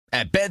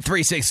At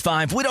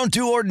Bet365, we don't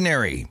do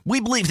ordinary. We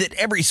believe that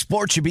every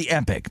sport should be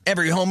epic.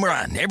 Every home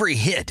run, every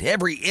hit,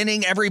 every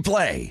inning, every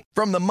play.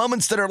 From the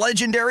moments that are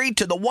legendary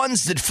to the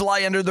ones that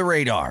fly under the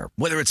radar.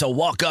 Whether it's a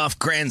walk-off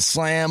grand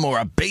slam or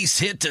a base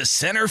hit to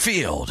center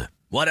field.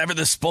 Whatever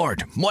the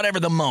sport, whatever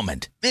the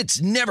moment.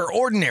 It's never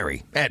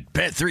ordinary at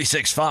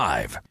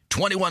Bet365.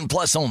 21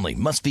 plus only.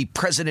 Must be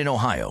present in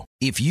Ohio.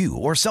 If you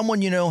or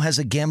someone you know has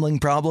a gambling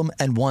problem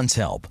and wants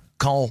help,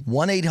 call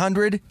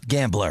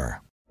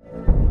 1-800-GAMBLER.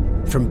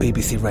 From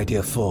BBC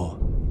Radio 4,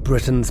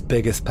 Britain's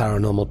biggest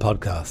paranormal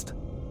podcast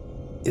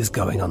is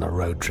going on a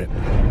road trip.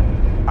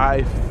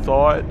 I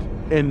thought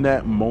in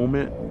that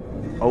moment,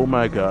 oh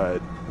my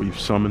God, we've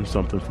summoned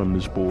something from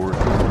this board.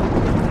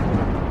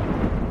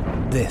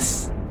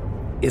 This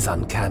is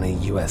Uncanny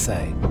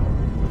USA.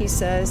 He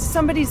says,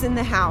 somebody's in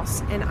the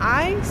house, and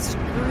I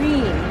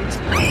screamed.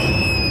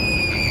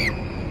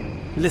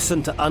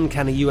 Listen to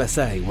Uncanny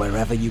USA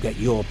wherever you get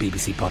your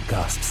BBC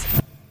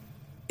podcasts,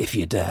 if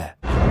you dare.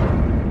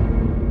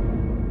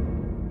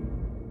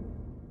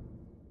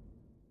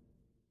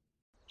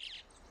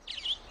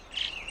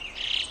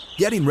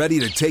 Getting ready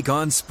to take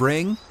on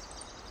spring?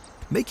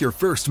 Make your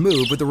first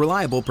move with the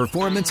reliable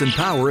performance and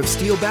power of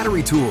Steel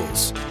battery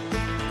tools.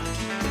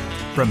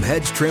 From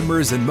hedge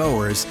trimmers and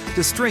mowers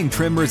to string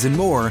trimmers and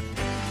more,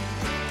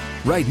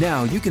 right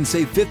now you can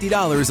save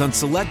 $50 on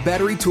select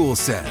battery tool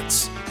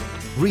sets.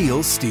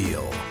 Real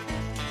Steel.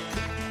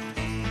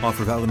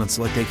 Offer valid on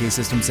select AK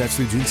system sets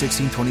through June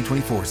 16,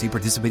 2024. See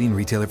participating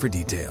retailer for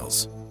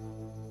details.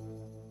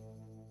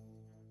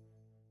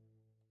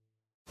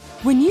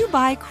 When you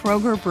buy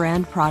Kroger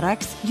brand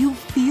products, you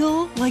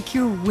feel like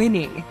you're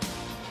winning.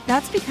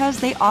 That's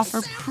because they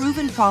offer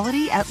proven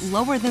quality at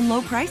lower than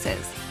low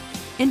prices.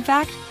 In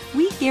fact,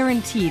 we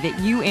guarantee that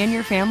you and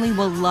your family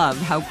will love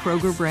how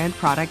Kroger brand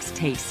products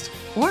taste,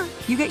 or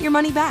you get your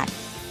money back.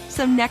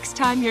 So next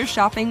time you're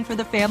shopping for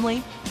the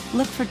family,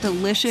 look for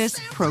delicious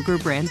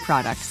Kroger brand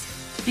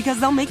products, because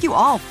they'll make you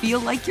all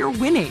feel like you're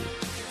winning.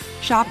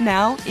 Shop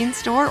now,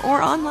 in-store,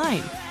 or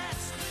online.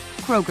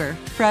 Kroger,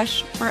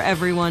 fresh for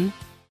everyone.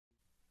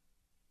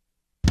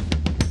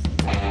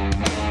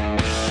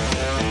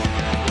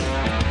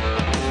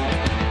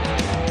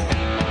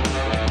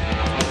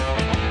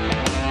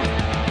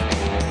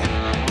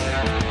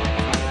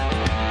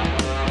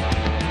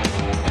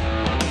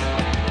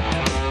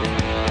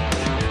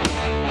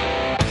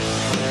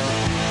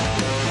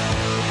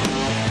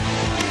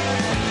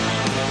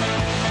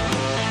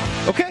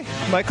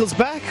 Michael's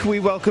back. We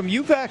welcome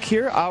you back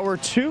here. Hour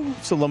 2.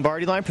 It's the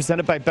Lombardi Line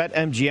presented by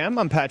BetMGM.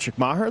 I'm Patrick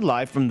Maher,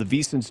 live from the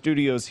VSiN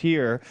Studios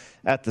here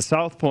at the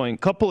South Point.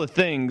 Couple of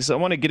things. I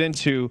want to get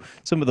into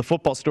some of the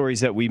football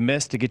stories that we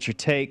missed to get your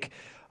take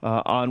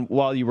on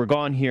while you were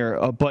gone here.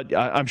 But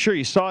I'm sure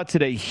you saw it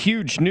today.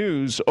 Huge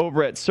news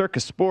over at Circa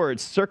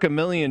Sports. Circa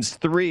Millions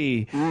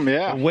 3.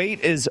 The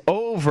wait is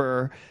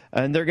over.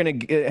 And they're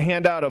going to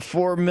hand out a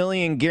 $4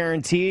 million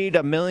guaranteed,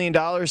 $1 million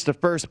to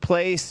first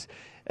place.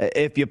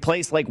 If you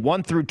place like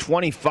 1 through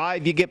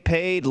 25, you get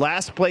paid.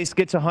 Last place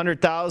gets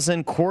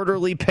 $100,000.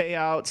 Quarterly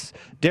payouts.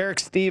 Derek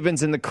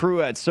Stevens and the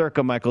crew at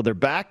Circa, Michael, they're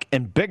back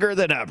and bigger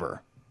than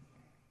ever.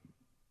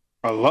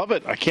 I love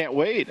it. I can't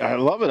wait. I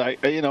love it.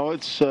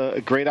 It's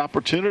a great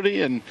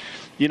opportunity, and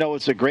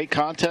it's a great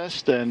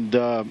contest, and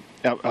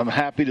I'm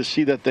happy to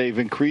see that they've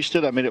increased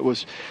it. I mean, it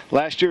was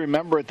last year.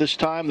 Remember, at this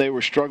time they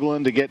were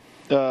struggling to get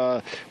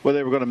where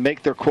they were going to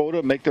make their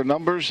quota, make their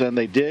numbers, and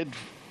they did.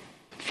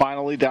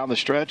 Finally down the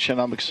stretch, and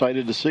I'm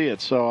excited to see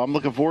it. So I'm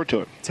looking forward to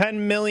it. $10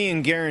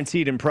 million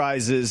guaranteed in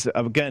prizes.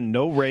 Again,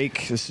 no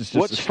rake. This is just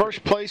what's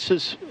first place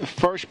is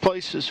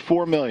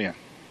 $4 million.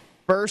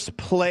 First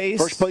place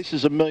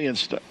is $1 million.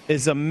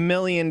 Is $1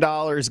 million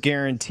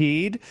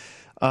guaranteed.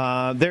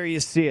 There you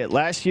see it.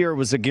 Last year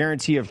was a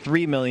guarantee of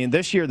 $3 million.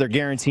 This year they're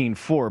guaranteeing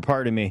 $4 million.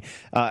 Pardon me.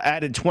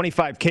 Added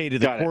 $25K to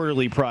the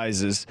quarterly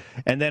prizes,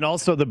 and then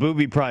also the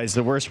booby prize.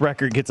 The worst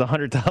record gets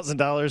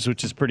 $100,000,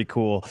 which is pretty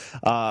cool.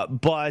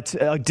 But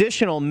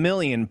additional $1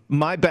 million.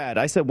 My bad.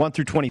 I said 1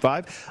 through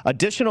 25.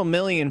 Additional $1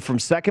 million from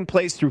second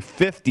place through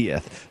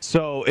 50th.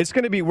 So it's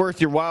going to be worth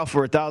your while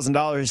for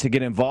 $1,000 to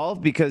get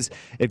involved, because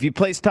if you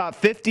place top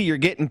 50, you're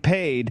getting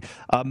paid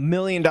 $1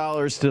 million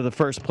to the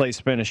first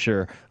place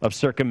finisher of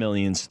Circa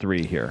Millions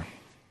 3 here.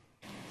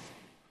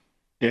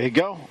 There you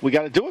go. We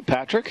got to do it,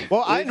 Patrick.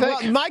 Well,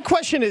 my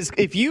question is,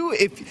 if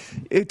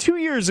 2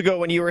 years ago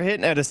when you were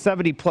hitting at a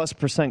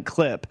 70+%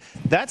 clip,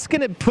 that's going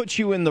to put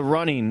you in the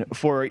running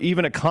for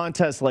even a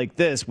contest like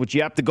this, which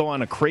you have to go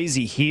on a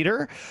crazy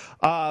heater.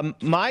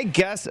 My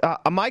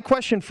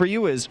question for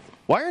you is,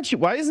 why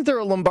isn't there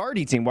a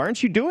Lombardi team? Why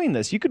aren't you doing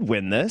this? You could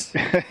win this.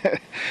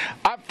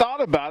 I've thought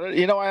about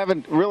it. I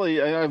haven't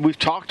really. I've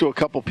talked to a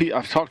couple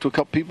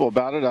people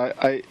about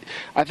it.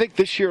 I think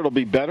this year it'll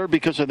be better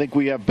because I think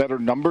we have better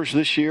numbers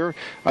this year.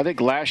 I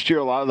think last year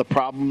a lot of the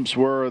problems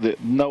were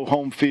that no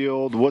home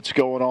field, what's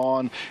going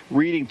on,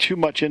 reading too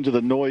much into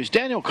the noise.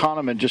 Daniel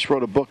Kahneman just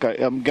wrote a book.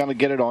 I'm going to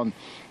get it on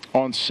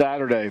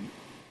Saturday.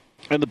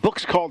 And the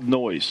book's called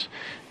Noise.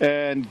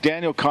 And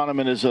Daniel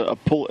Kahneman is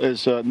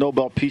a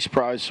Nobel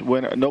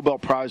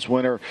Prize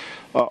winner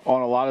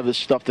on a lot of the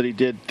stuff that he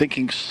did,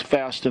 Thinking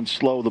Fast and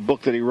Slow, the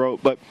book that he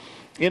wrote. But,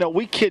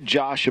 we kid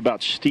Josh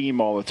about steam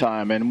all the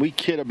time, and we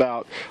kid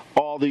about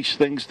all these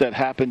things that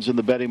happens in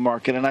the betting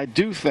market. And I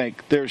do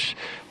think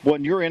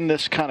when you're in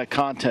this kind of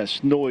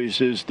contest,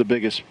 noise is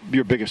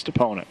your biggest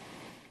opponent.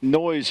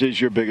 Noise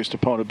is your biggest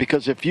opponent,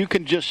 because if you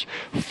can just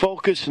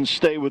focus and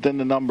stay within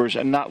the numbers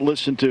and not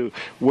listen to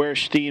where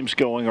steam's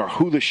going or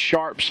who the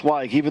sharps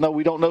like, even though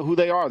we don't know who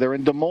they are, they're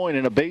in Des Moines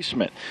in a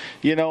basement,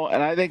 and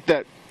I think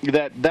that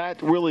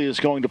really is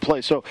going to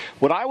play. So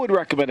what I would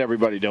recommend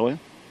everybody doing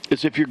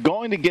is, if you're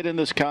going to get in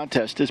this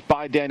contest, is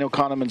buy Daniel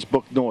Kahneman's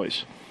book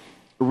Noise.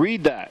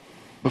 Read that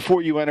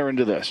before you enter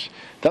into this.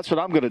 That's what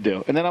I'm going to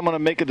do, and then I'm going to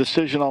make a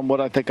decision on what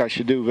I think I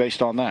should do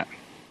based on that.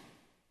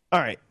 All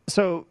right.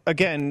 So,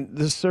 again,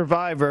 the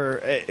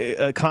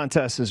Survivor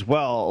contest as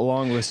well,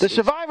 along with... The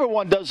Survivor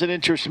one doesn't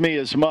interest me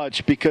as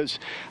much because,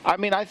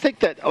 I think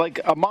that,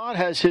 Ahmad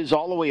has his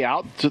all the way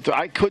out.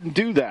 I couldn't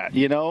do that,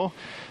 and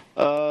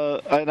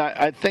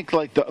I think,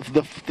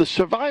 the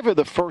Survivor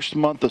the first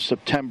month of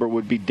September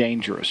would be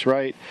dangerous,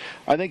 right?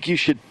 I think you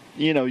should,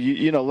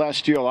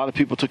 last year a lot of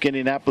people took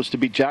Indianapolis to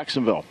beat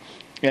Jacksonville,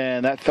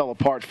 and that fell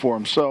apart for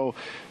them. So...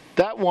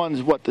 that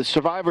one's the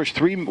Survivor's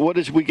 $3. What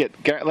did we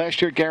get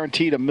last year?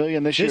 Guaranteed $1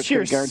 million. This year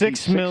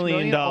 $6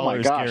 million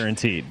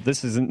guaranteed.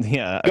 This isn't.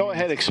 Yeah. Go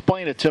ahead,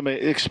 explain it to me.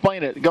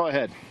 Explain it. Go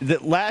ahead.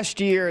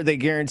 Last year they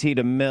guaranteed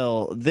 $1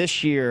 million.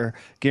 This year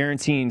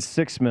guaranteeing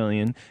 $6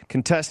 million.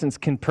 Contestants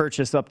can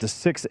purchase up to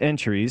 6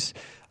 entries.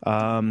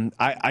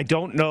 I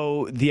don't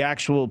know the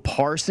actual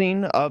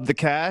parsing of the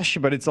cash,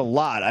 but it's a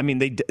lot.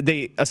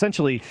 They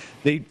essentially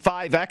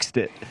 5x'd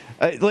it.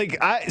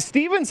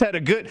 Stevens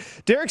had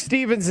Derek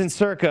Stevens and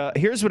Circa.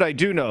 Here's what I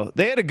do know: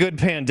 they had a good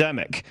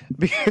pandemic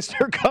because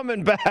they're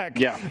coming back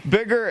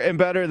bigger and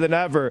better than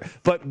ever.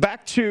 But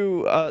back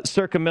to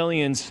Circa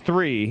Millions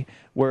 3,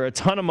 where a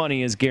ton of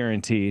money is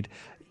guaranteed.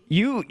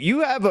 You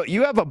have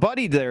a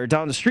buddy there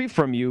down the street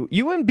from you.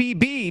 You and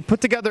BB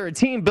put together a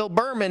team, Bill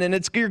Berman,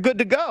 and you're good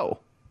to go.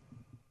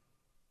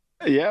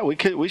 Yeah,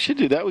 we should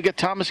do that. We get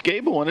Thomas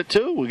Gable in it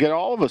too. We get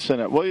all of us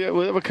in it. We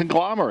have a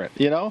conglomerate,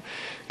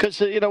 because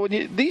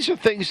these are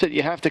things that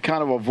you have to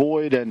kind of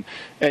avoid, and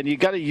you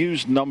got to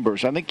use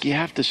numbers. I think you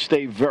have to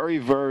stay very,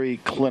 very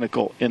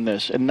clinical in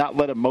this and not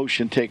let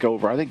emotion take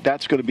over. I think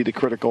that's going to be the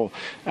critical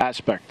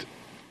aspect.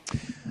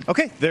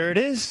 Okay, there it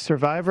is.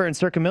 Survivor and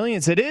Circa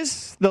Millions. It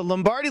is the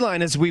Lombardi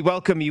Line as we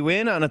welcome you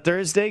in on a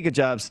Thursday. Good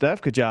job,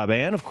 Steph. Good job,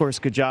 Ann. Of course,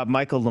 good job,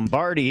 Michael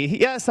Lombardi.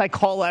 Yes, I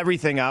call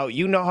everything out.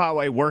 You know how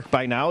I work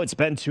by now. It's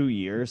been 2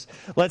 years.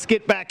 Let's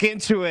get back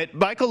into it.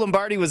 Michael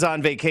Lombardi was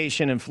on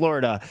vacation in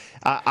Florida.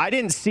 I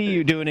didn't see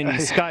you doing any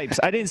Skypes.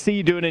 I didn't see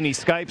you doing any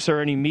Skypes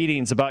or any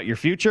meetings about your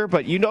future,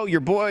 but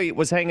your boy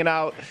was hanging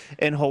out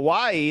in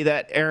Hawaii,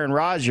 that Aaron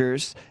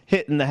Rodgers,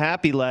 hitting the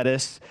happy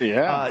lettuce,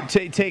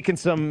 taking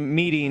some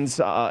meetings.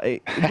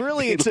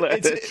 Really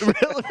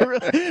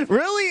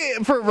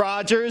for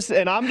Rodgers,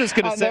 and I'm just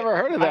going to say, I've never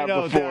heard of that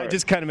before. I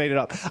just kind of made it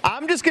up.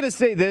 I'm just going to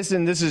say this,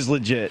 and this is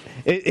legit.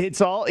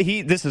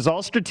 This is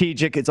all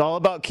strategic. It's all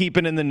about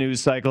keeping in the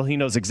news cycle. He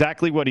knows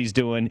exactly what he's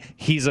doing.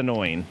 He's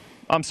annoying.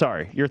 I'm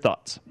sorry. Your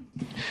thoughts?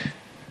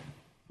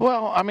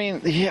 Well,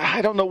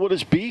 I don't know what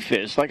his beef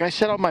is. Like I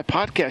said on my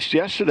podcast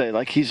yesterday,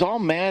 he's all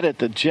mad at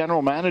the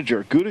general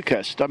manager,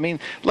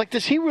 Gutekunst.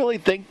 Does he really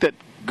think that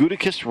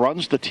Gutekunst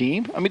runs the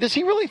team? Does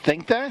he really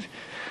think that?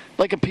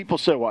 And people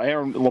say, well,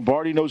 Aaron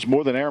Lombardi knows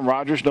more than Aaron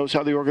Rodgers knows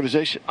how the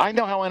organization. I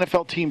know how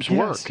NFL teams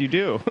work. Yes, you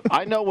do.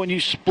 I know when you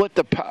split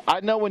the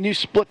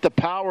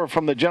power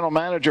from the general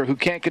manager who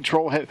can't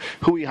control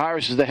who he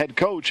hires as the head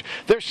coach.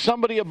 There's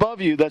somebody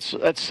above you that's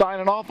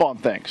signing off on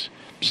things.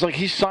 It's like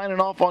he's signing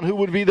off on who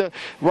would be the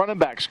running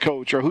backs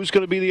coach or who's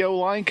going to be the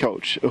O-line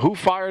coach, who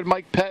fired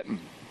Mike Pettin.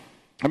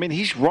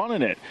 He's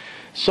running it.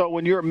 So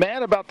when you're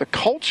mad about the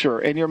culture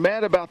and you're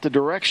mad about the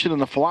direction and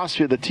the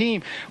philosophy of the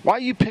team, why are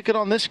you picking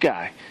on this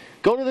guy?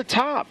 Go to the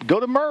top. Go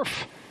to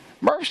Murph.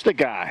 Murph's the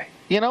guy.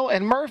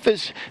 And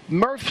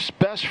Murph's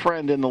best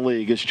friend in the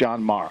league is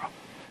John Mara,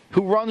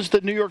 who runs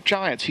the New York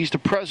Giants. He's the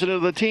president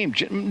of the team.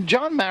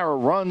 John Mara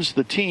runs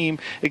the team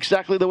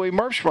exactly the way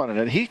Murph's running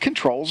it. He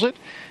controls it.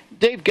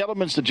 Dave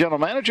Gettleman's the general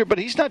manager, but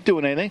he's not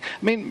doing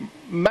anything.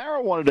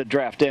 Mara wanted to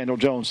draft Daniel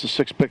Jones, the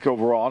 6th pick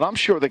overall, and I'm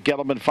sure that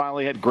Gettleman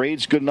finally had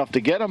grades good enough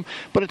to get him.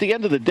 But at the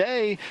end of the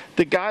day,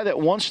 the guy that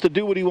wants to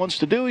do what he wants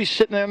to do, he's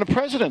sitting there in the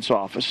president's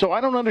office. So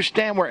I don't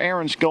understand where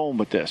Aaron's going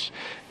with this.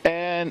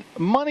 And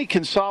money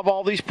can solve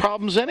all these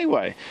problems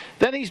anyway.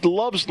 Then he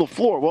loves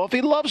LaFleur. Well, if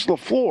he loves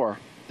LaFleur,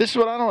 this is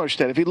what I don't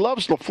understand. If he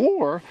loves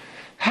LaFleur,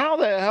 how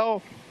the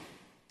hell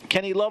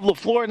can he love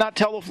LaFleur and not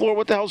tell LaFleur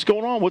what the hell's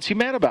going on? What's he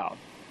mad about?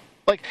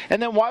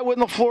 And then why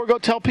wouldn't LaFleur go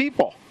tell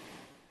people?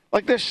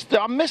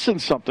 I'm missing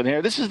something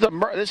here. This isn't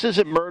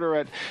murder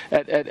at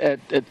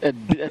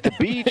the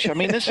beach.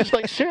 This is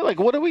seriously,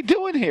 what are we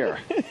doing here?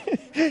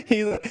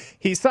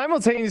 He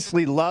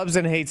simultaneously loves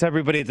and hates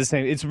everybody at the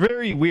same. It's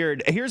very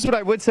weird. Here's what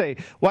I would say: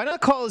 why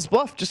not call his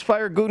bluff? Just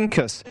fire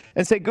Gutekunst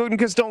and say,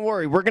 Gutekunst, don't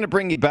worry, we're going to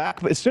bring you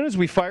back. But as soon as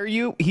we fire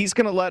you, he's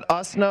going to let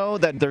us know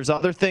that there's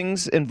other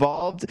things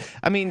involved.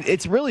 I mean,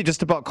 it's really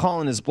just about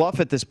calling his bluff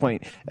at this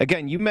point.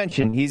 Again, you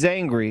mentioned he's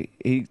angry.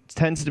 He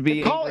tends to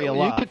be angry a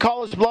lot. You could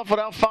call his bluff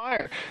without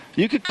fire.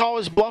 You could call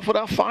his bluff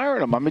without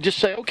firing him. I mean, just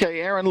say,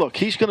 okay, Aaron, look,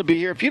 he's going to be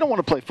here. If you don't want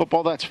to play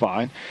football, that's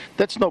fine.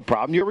 That's no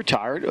problem. You're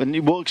retired, and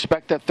you will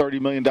expect that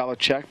 $30 million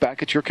check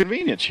back at your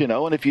convenience,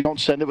 And if you don't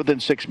send it within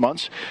 6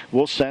 months,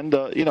 we'll send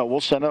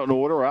an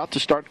order out to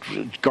start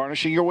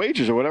garnishing your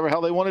wages or whatever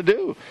hell they want to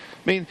do.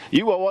 I mean,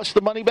 you owe us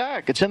the money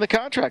back. It's in the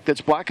contract.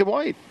 It's black and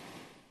white.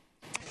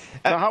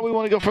 Now, how we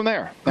want to go from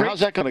there?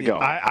 How's that going to go?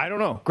 I don't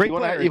know. Great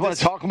player. You want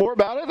to talk more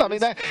about it? I mean,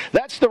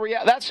 that's the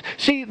reality.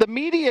 See, the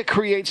media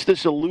creates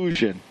this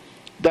illusion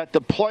that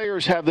the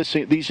players have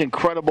these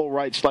incredible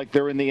rights like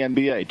they're in the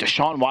NBA.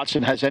 Deshaun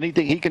Watson has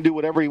anything. He can do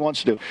whatever he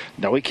wants to do.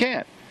 No, he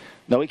can't.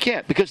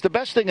 Because the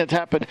best thing that's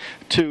happened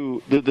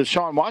to the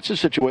Deshaun Watson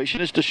situation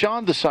is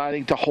Deshaun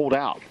deciding to hold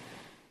out.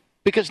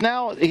 Because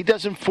now he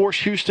doesn't force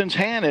Houston's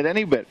hand at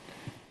any bit.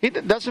 He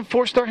doesn't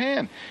force their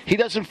hand. He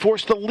doesn't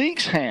force the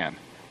league's hand,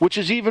 which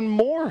is even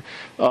more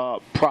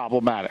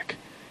problematic.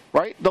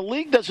 Right? The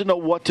league doesn't know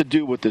what to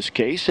do with this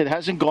case. It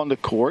hasn't gone to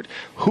court.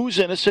 Who's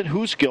innocent?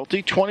 Who's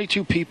guilty?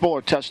 22 people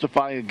are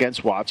testifying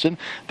against Watson.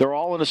 They're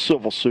all in a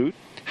civil suit.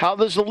 How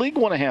does the league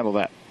want to handle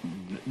that?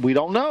 We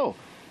don't know.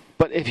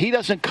 But if he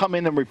doesn't come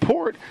in and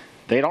report,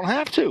 they don't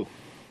have to.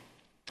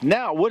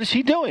 Now, what is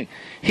he doing?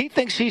 He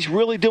thinks he's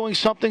really doing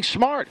something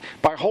smart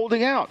by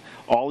holding out.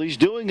 All he's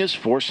doing is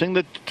forcing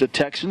the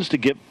Texans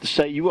to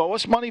say, you owe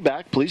us money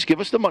back. Please give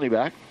us the money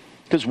back.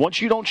 Because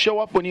once you don't show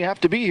up when you have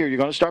to be here, you're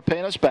going to start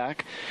paying us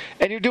back.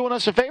 And you're doing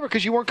us a favor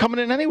because you weren't coming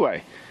in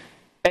anyway.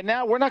 And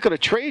now we're not going to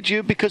trade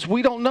you because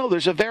we don't know.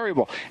 There's a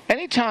variable.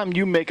 Anytime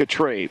you make a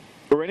trade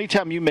or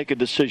anytime you make a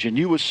decision,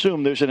 you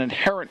assume there's an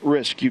inherent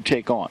risk you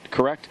take on,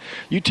 correct?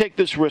 You take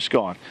this risk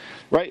on,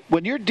 right?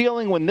 When you're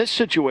dealing with this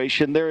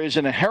situation, there is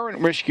an inherent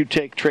risk you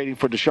take trading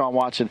for Deshaun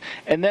Watson.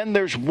 And then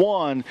there's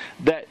one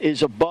that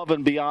is above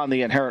and beyond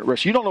the inherent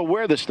risk. You don't know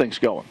where this thing's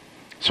going.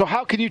 So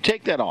how can you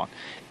take that on?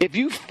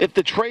 If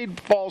the trade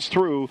falls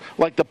through,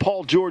 like the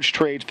Paul George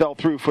trade fell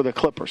through for the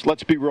Clippers,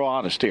 let's be real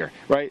honest here,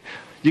 right?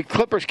 You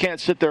Clippers can't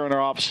sit there in their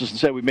offices and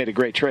say we made a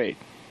great trade.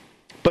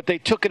 But they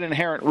took an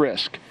inherent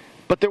risk.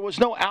 But there was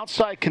no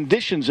outside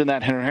conditions in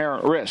that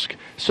inherent risk.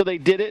 So they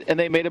did it and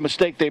they made a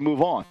mistake, they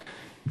move on.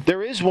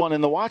 There is one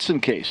in the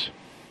Watson case.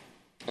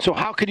 So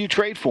how can you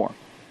trade for him?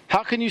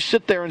 How can you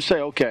sit there and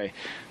say, okay,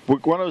 we're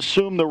going to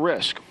assume the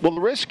risk? Well,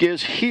 the risk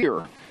is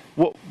here.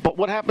 Well, but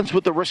what happens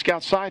with the risk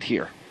outside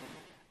here?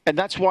 And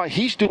that's why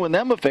he's doing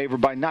them a favor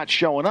by not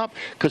showing up,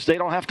 because they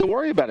don't have to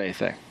worry about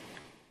anything.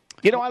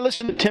 I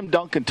listened to Tim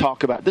Duncan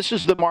talk about this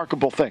is the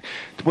remarkable thing.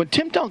 When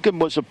Tim Duncan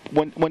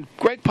when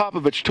Greg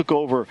Popovich took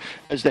over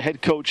as the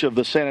head coach of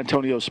the San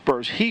Antonio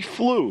Spurs, he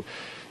flew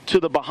to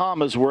the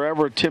Bahamas,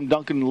 wherever Tim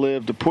Duncan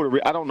lived, to Puerto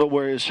Rico. I don't know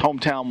where his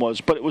hometown was,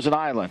 but it was an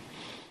island.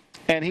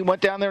 And he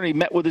went down there and he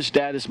met with his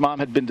dad. His mom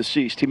had been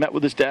deceased. He met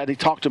with his dad. He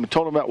talked to him and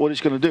told him about what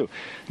he's going to do.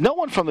 No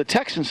one from the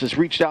Texans has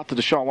reached out to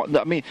Deshaun Watson.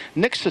 I mean,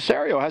 Nick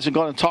Caserio hasn't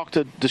gone and talked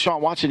to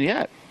Deshaun Watson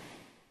yet.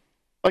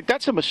 Like,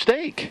 that's a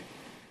mistake.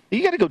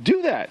 You got to go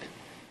do that.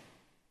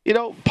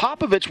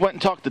 Popovich went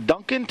and talked to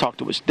Duncan, talked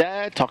to his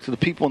dad, talked to the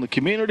people in the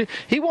community.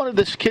 He wanted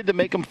this kid to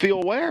make him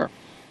feel aware.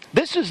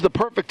 This is the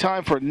perfect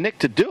time for Nick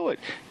to do it.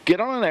 Get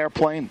on an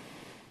airplane.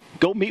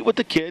 Go meet with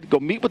the kid. Go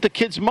meet with the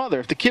kid's mother.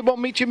 If the kid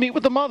won't meet you, meet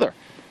with the mother.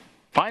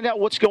 Find out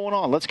what's going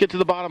on. Let's get to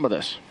the bottom of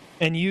this.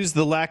 And use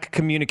the lack of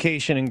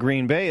communication in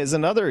Green Bay as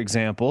another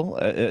example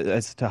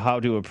as to how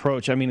to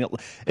approach. I mean,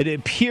 it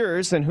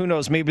appears, and who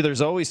knows, maybe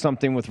there's always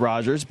something with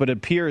Rodgers, but it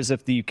appears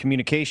if the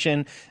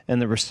communication and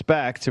the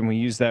respect, and we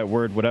use that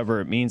word, whatever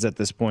it means at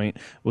this point,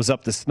 was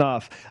up to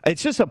snuff.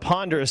 It's just a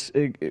ponderous...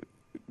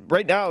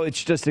 Right now,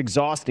 it's just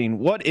exhausting.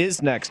 What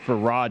is next for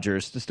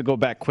Rodgers? Just to go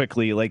back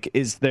quickly,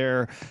 is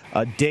there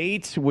a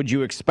date? Would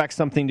you expect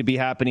something to be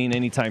happening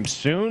anytime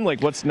soon?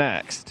 What's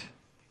next?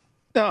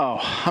 No.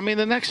 I mean,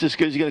 the next is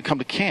he's going to come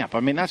to camp. I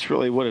mean, that's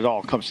really what it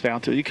all comes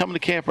down to. You coming to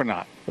camp or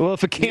not? Well,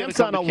 if a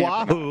camp's on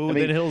Oahu,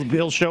 then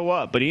he'll show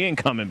up, but he ain't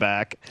coming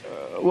back.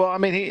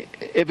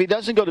 If he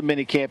doesn't go to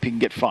minicamp, he can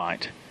get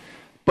fined.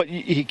 But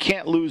he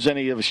can't lose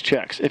any of his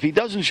checks. If he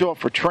doesn't show up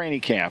for training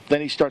camp,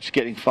 then he starts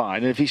getting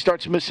fined. And if he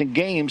starts missing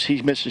games,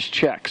 he misses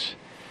checks.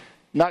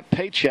 Not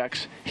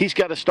paychecks. He's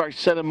got to start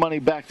sending money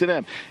back to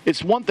them.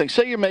 It's one thing.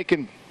 Say you make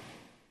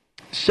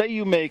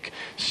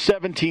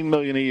 $17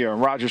 million a year, and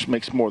Rodgers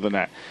makes more than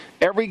that.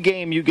 Every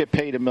game you get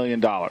paid $1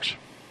 million.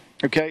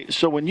 Okay,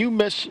 so when you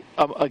miss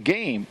a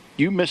game,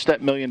 you miss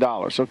that $1 million.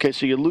 Okay,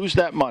 so you lose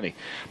that money.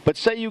 But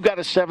say you got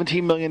a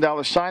 $17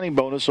 million signing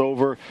bonus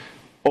over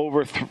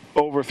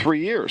 3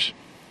 years.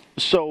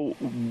 So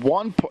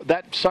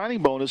that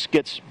signing bonus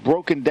gets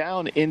broken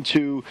down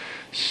into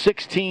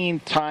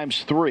 16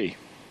 times 3.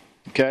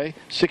 Okay,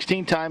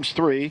 16 times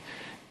 3,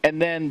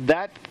 and then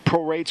that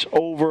prorates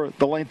over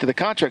the length of the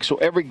contract. So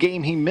every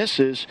game he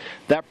misses,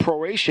 that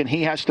proration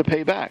he has to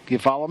pay back. You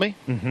follow me?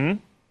 Mm-hmm.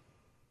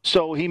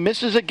 So he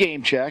misses a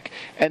game check,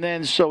 and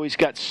then so he's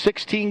got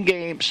 16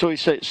 games. So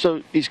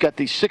he's got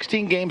these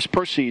 16 games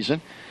per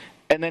season,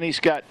 and then he's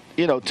got,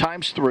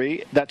 times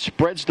 3. That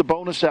spreads the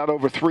bonus out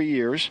over 3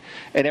 years,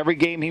 and every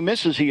game he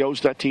misses, he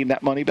owes that team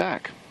that money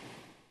back.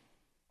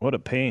 What a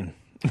pain.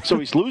 So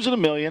he's losing $1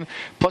 million,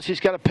 plus he's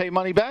got to pay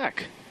money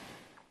back.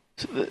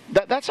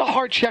 That's a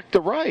hard check to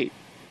write.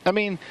 I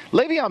mean,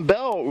 Le'Veon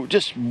Bell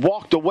just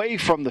walked away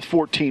from the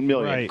 $14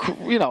 million,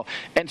 right.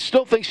 And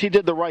still thinks he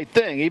did the right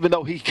thing, even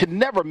though he can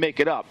never make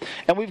it up.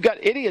 And we've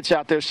got idiots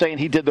out there saying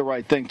he did the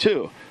right thing,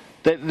 too.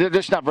 They're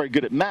just not very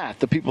good at math.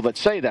 The people that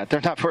say that, they're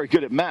not very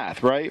good at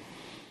math, right?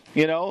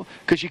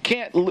 Because you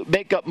can't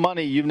make up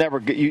money you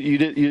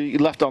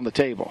left on the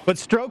table. But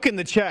stroking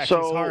the check is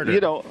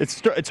harder.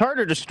 It's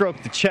harder to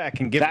stroke the check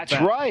and give it back. That's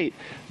right.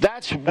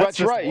 That's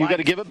right. You got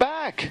to give it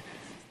back.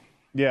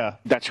 Yeah.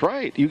 That's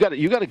right. You got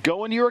to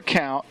go in your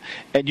account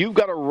and you've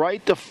got to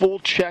write the full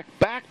check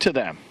back to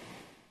them,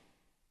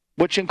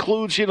 which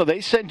includes,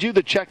 they send you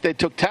the check, they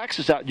took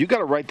taxes out. You got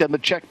to write them the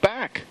check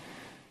back.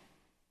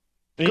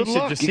 Good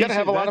luck. You got to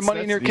have a lot of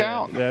money in your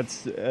account.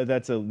 That's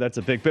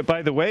a big bit.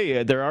 By the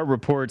way, there are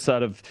reports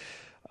out of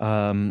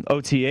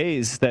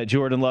OTAs that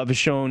Jordan Love has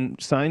shown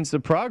signs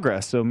of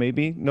progress. So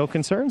maybe no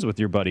concerns with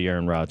your buddy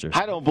Aaron Rodgers.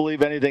 I don't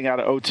believe anything out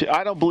of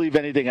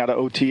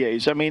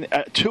OTAs. I mean,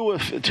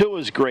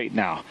 Tua's great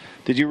now.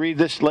 Did you read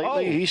this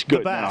lately? He's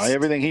good now.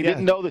 Everything he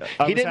didn't know the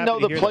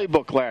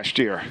playbook last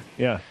year.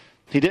 Yeah.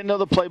 He didn't know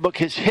the playbook.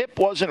 His hip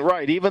wasn't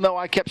right, even though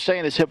I kept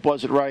saying his hip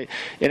wasn't right,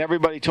 and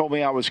everybody told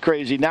me I was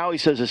crazy. Now he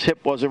says his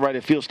hip wasn't right.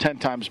 It feels 10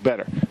 times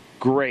better.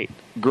 Great.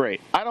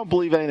 I don't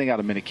believe anything out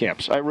of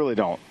minicamps. I really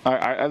don't.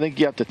 I think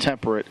you have to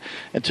temper it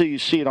until you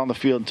see it on the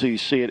field, until you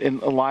see it in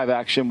live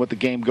action with the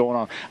game going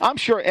on. I'm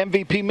sure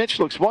MVP Mitch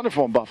looks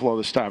wonderful in Buffalo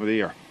this time of the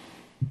year.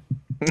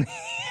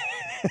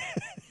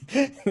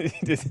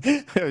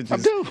 I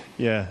do.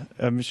 Yeah,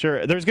 I'm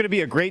sure. There's going to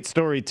be a great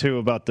story, too,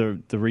 about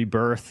the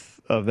rebirth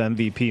of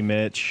MVP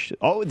Mitch.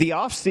 Oh, the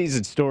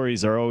off-season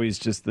stories are always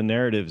just the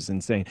narratives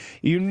insane.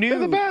 You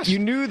knew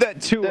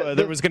that Tua,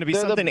 there was going to be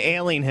something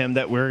ailing him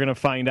that we're going to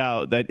find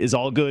out that is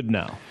all good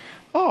now.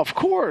 Oh, of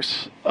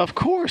course.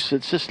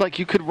 It's just like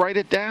you could write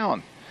it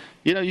down.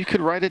 You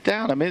could write it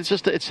down. I mean,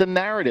 it's a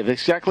narrative.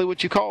 Exactly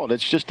what you call it.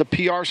 It's just a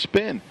PR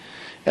spin.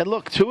 And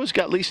look, Tua's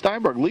got Lee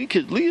Steinberg.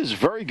 Lee is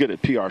very good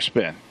at PR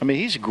spin. I mean,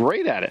 he's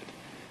great at it.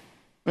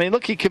 I mean,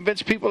 look, he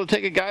convinced people to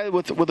take a guy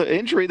with an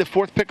injury, the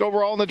 4th pick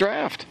overall in the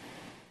draft.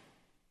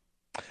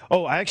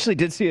 Oh, I actually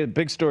did see a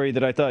big story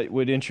that I thought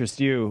would interest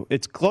you.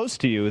 It's close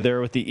to you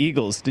there with the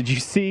Eagles. Did you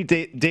see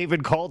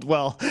David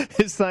Caldwell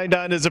is signed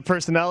on as a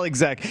personnel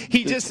exec?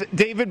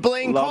 David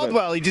Blaine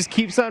Caldwell, he just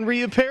keeps on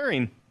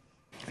reappearing.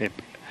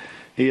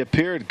 He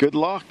appeared. Good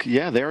luck.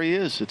 Yeah, there he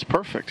is. It's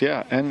perfect.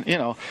 Yeah. And,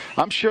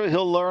 I'm sure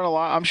he'll learn a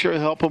lot. I'm sure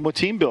he'll help him with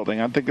team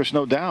building. I think there's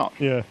no doubt.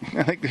 Yeah.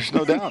 I think there's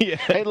no doubt. Yeah.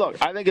 Hey, look,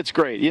 I think it's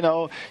great.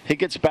 He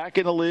gets back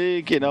in the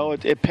league.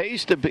 It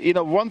pays to be.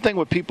 One thing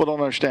what people don't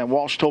understand,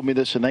 Walsh told me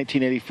this in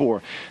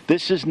 1984,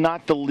 this is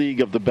not the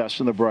league of the best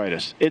and the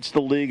brightest. It's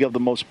the league of the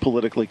most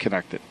politically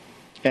connected.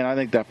 And I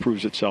think that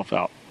proves itself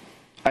out.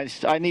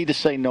 I need to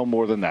say no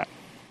more than that.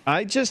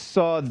 I just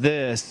saw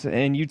this,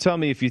 and you tell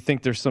me if you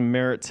think there's some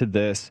merit to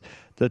this,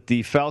 that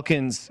the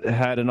Falcons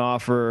had an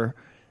offer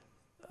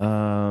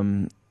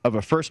of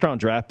a first-round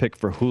draft pick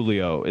for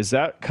Julio. Is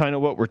that kind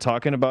of what we're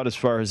talking about as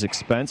far as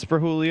expense for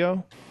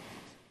Julio?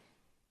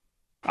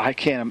 I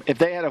can't. If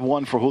they had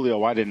one for Julio,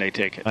 why didn't they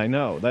take it? I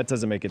know. That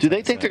doesn't make it sense. Do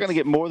they think they're going to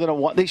get more than a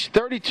one? He's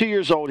 32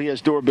 years old. He has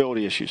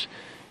durability issues.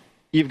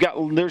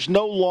 There's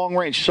no long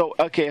range. So,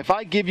 okay, if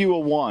I give you a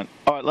one,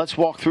 all right, let's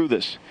walk through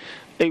this.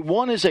 A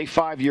one is a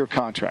 5-year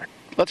contract.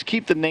 Let's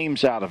keep the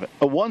names out of it.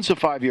 A one's a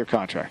 5-year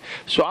contract.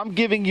 So I'm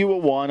giving you a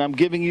one. I'm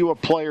giving you a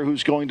player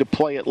who's going to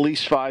play at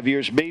least 5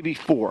 years, maybe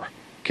 4,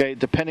 okay,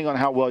 depending on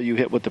how well you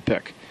hit with the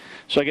pick.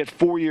 So I get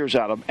 4 years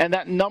out of him. And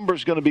that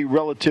number's going to be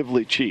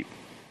relatively cheap,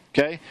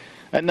 okay?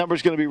 That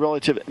number's going to be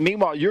relative.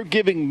 Meanwhile, you're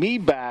giving me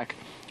back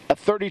a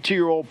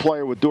 32-year-old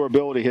player with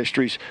durability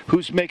histories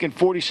who's making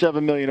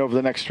 $47 million over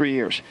the next 3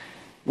 years.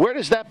 Where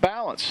does that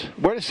balance?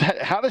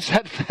 How does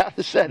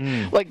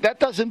that like that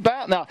doesn't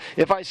balance? Now,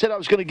 if I said I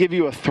was going to give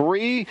you a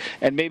 3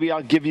 and maybe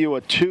I'll give you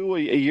a 2 a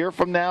year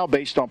from now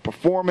based on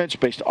performance,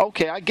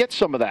 okay, I get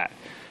some of that.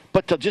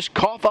 But to just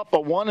cough up a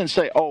 1 and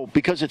say, oh,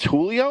 because it's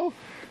Julio?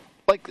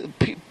 Like,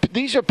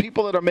 these are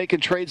people that are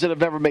making trades that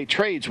have never made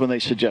trades when they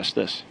suggest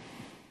this.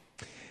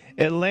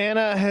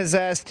 Atlanta has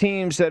asked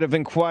teams that have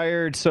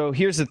inquired. So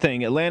here's the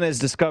thing. Atlanta has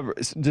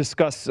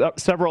discussed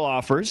several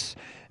offers,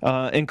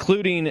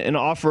 including an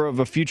offer of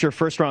a future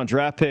first-round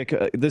draft pick.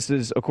 This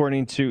is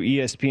according to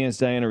ESPN's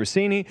Diana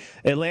Rossini.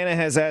 Atlanta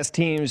has asked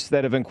teams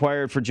that have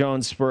inquired for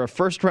Jones for a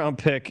first-round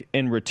pick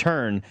in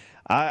return.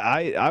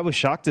 I was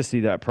shocked to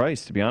see that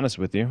price, to be honest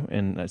with you.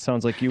 And it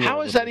sounds like you were.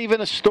 How is that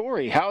even a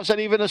story? How is that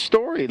even a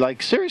story?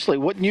 Like, seriously,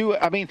 wouldn't you?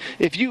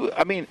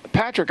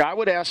 Patrick, I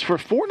would ask for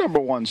 4 number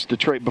ones to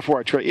trade before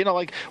I trade.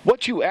 Like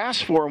what you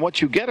ask for and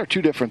what you get are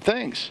two different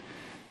things.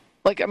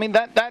 Like,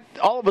 that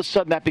all of a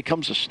sudden that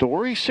becomes a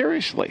story?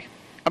 Seriously.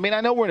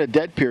 I know we're in a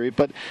dead period,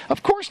 but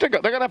of course they're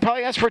going to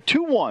probably ask for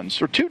 2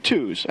 1s or 2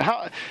 2s.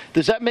 How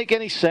does that make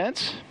any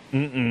sense?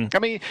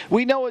 Mm-mm.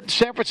 We know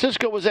San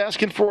Francisco was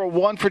asking for a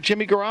 1 for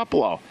Jimmy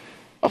Garoppolo.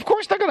 Of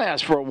course they're going to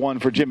ask for a 1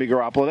 for Jimmy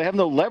Garoppolo. They have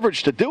no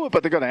leverage to do it,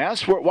 but they're going to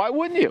ask for it. Why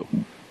wouldn't you?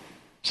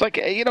 It's like,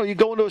 you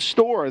go into a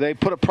store, they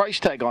put a price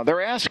tag on.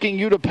 They're asking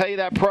you to pay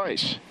that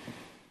price.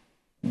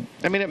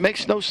 It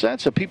makes no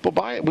sense. If people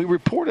buy it, we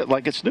report it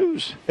like it's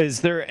news.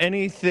 Is there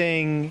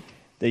anything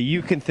that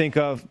you can think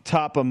of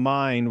top of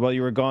mind while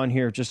you were gone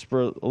here just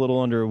for a little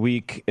under a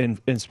week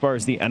as far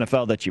as the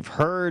NFL that you've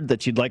heard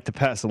that you'd like to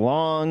pass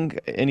along?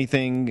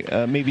 Anything,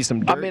 maybe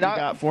some dirt you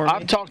got for me?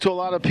 I've talked to a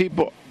lot of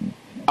people.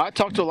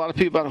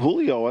 About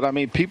Julio,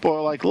 and people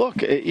are like, look,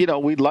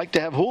 we'd like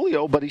to have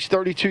Julio, but he's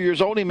 32 years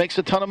old. He makes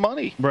a ton of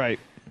money. Right.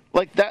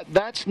 Like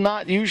that's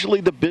not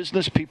usually the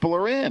business people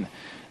are in.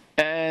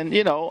 And,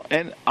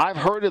 and I've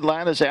heard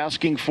Atlanta's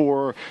asking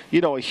for,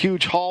 a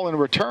huge haul in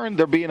return.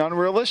 They're being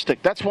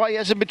unrealistic. That's why he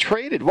hasn't been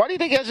traded. Why do you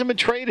think he hasn't been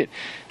traded?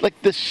 Like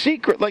the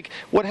secret, like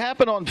what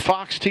happened on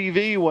Fox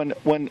TV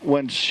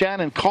when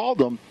Shannon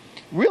called him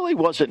really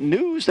wasn't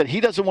news that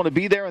he doesn't want to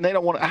be there and they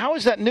don't want to. How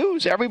is that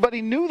news?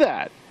 Everybody knew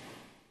that.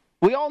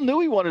 We all knew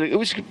he wanted it. It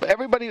was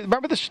everybody.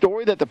 Remember the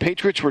story that the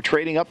Patriots were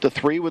trading up to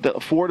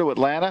 4 to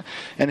Atlanta,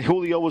 and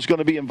Julio was going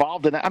to be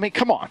involved in that.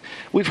 Come on.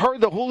 We've heard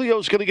that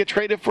Julio's going to get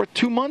traded for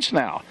 2 months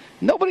now.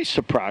 Nobody's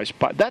surprised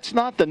by that's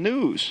not the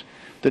news.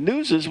 The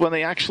news is when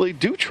they actually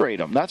do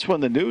trade him. That's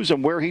when the news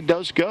and where he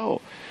does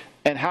go,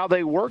 and how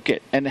they work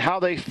it, and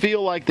how they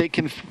feel like they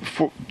can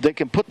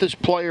put this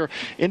player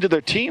into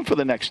their team for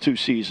the next 2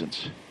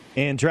 seasons.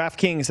 And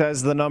DraftKings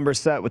has the number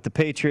set with the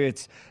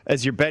Patriots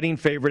as your betting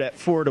favorite at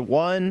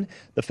 4-1.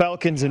 The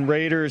Falcons and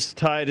Raiders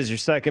tied as your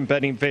second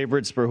betting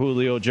favorites for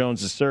Julio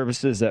Jones'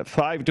 services at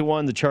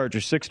 5-1. The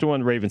Chargers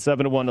 6-1. Ravens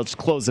 7-1. Let's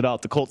close it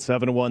out. The Colts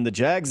 7-1. The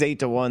Jags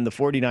 8-1. The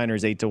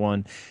 49ers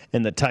 8-1.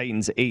 And the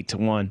Titans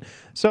 8-1.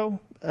 So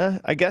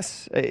I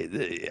guess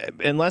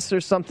unless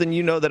there's something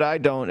that I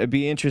don't, I'd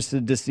be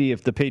interested to see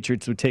if the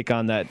Patriots would take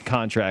on that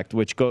contract,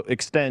 which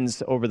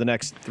extends over the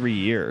next 3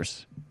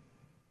 years.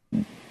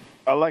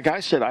 Like I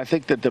said, I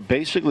think that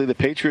basically the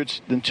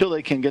Patriots, until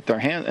they can get their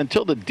hand,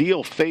 until the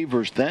deal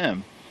favors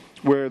them,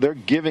 where they're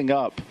giving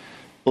up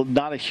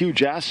not a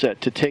huge asset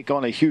to take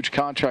on a huge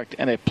contract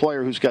and a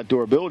player who's got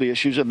durability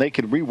issues, and they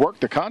can rework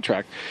the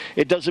contract,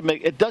 it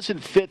doesn't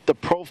fit the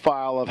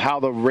profile of how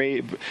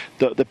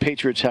the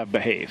Patriots have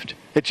behaved.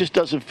 It just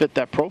doesn't fit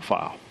that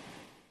profile.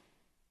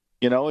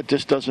 It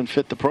just doesn't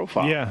fit the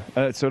profile. Yeah,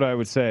 that's what I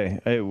would say.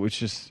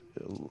 Which is,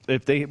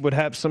 if they would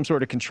have some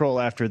sort of control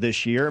after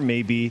this year,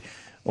 maybe.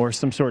 Or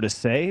some sort of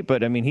say,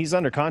 but he's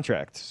under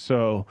contract,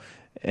 so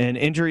and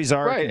injuries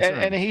are right,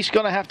 and he's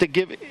going to have to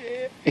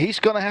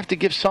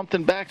give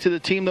something back to the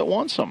team that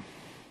wants him,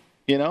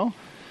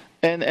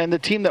 and the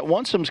team that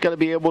wants him is going to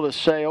be able to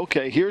say,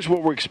 okay, here's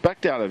what we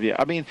expect out of you.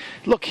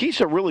 Look, he's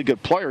a really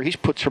good player. He's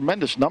put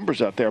tremendous numbers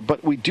out there,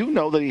 but we do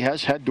know that he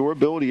has had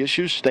durability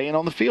issues staying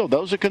on the field.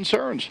 Those are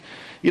concerns.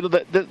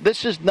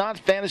 This is not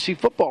fantasy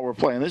football we're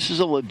playing. This is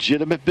a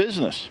legitimate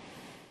business.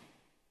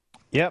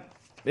 Yep.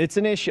 It's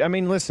an issue.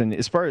 Listen,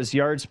 as far as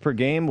yards per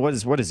game,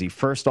 what is he,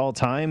 first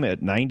all-time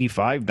at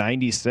 95,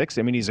 96?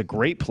 He's a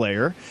great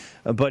player,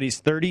 but he's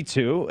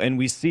 32, and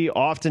we see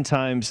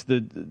oftentimes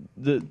the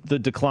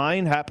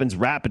decline happens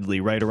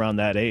rapidly right around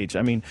that age.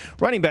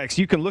 Running backs,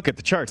 you can look at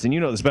the charts, and you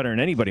know this better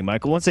than anybody,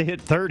 Michael. Once they hit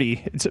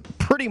 30, it's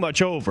pretty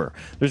much over.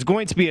 There's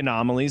going to be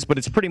anomalies, but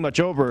it's pretty much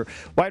over.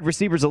 Wide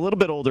receivers a little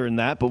bit older than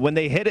that, but when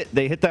they hit it,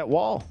 they hit that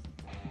wall.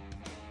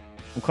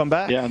 We'll come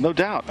back. Yeah, no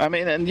doubt.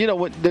 And you know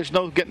what? There's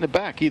no getting it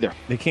back either.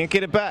 They can't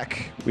get it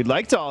back. We'd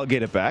like to all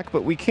get it back,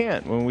 but we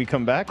can't. When we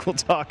come back, we'll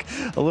talk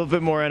a little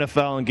bit more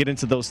NFL and get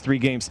into those 3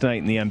 games tonight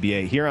in the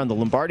NBA here on the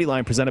Lombardi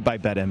Line presented by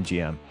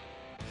BetMGM.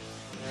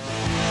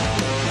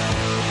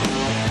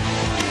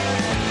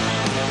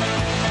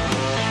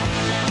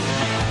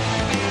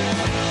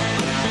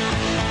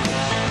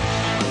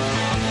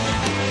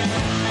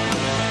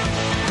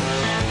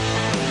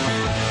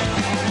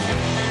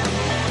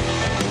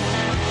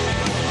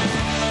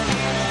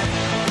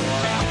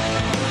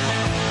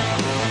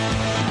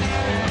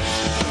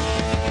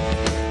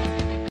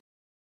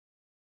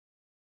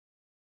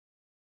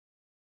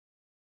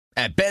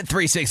 At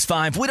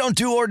Bet365, we don't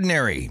do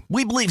ordinary.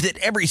 We believe that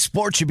every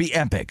sport should be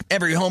epic.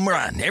 Every home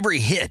run, every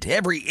hit,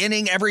 every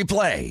inning, every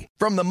play.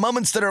 From the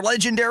moments that are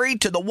legendary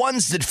to the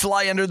ones that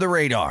fly under the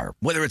radar.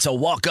 Whether it's a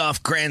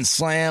walk-off grand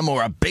slam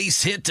or a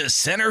base hit to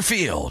center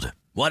field.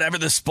 Whatever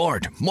the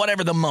sport,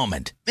 whatever the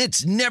moment.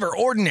 It's never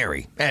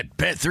ordinary at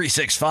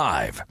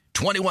Bet365.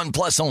 21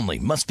 plus only.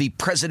 Must be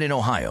present in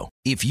Ohio.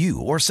 If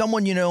you or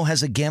someone you know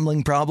has a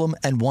gambling problem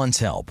and wants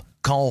help,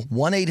 call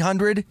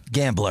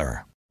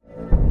 1-800-GAMBLER.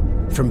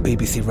 From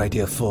BBC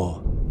Radio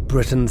 4,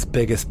 Britain's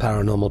biggest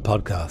paranormal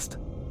podcast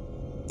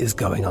is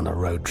going on a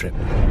road trip.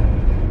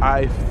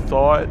 I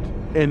thought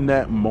in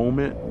that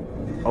moment,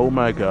 oh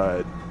my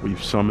God,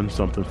 we've summoned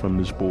something from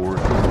this board.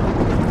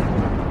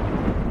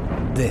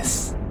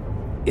 This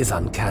is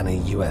Uncanny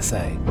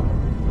USA.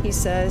 He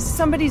says,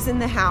 somebody's in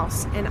the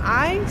house, and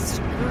I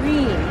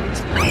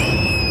screamed.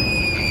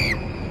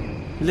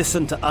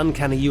 Listen to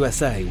Uncanny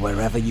USA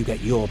wherever you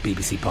get your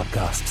BBC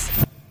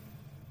podcasts,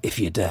 if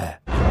you dare.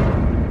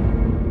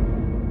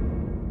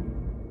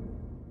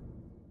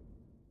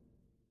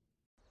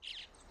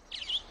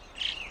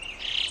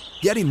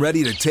 Getting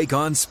ready to take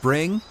on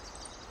spring?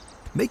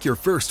 Make your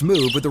first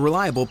move with the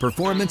reliable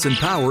performance and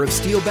power of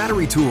Steel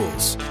battery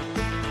tools.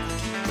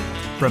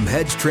 From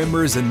hedge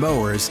trimmers and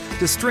mowers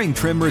to string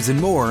trimmers and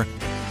more,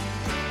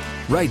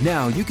 right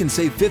now you can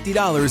save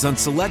 $50 on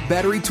select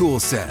battery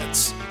tool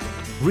sets.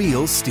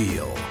 Real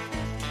Steel.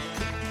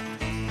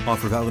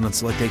 Offer valid on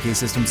select AK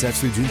system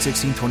sets through June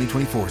 16,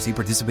 2024. See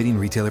participating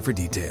retailer for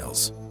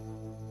details.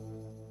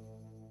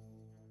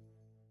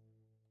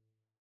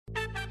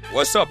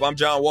 What's up? I'm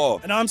John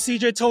Wall. And I'm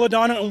CJ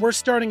Toledano, and we're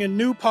starting a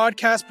new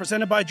podcast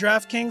presented by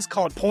DraftKings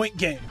called Point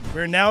Game.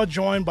 We're now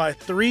joined by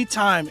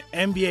three-time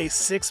NBA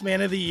Sixth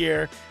Man of the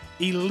Year,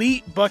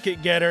 elite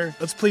bucket getter.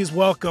 Let's please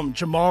welcome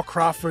Jamal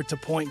Crawford to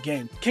Point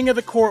Game. King of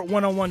the Court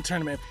one-on-one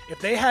tournament. If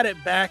they had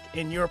it back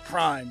in your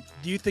prime,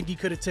 do you think you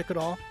could have took it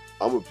all?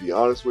 I'm going to be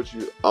honest with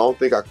you. I don't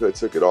think I could have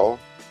took it all,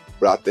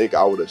 but I think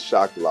I would have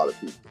shocked a lot of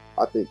people.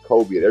 I think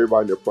Kobe and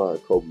everybody in their prime,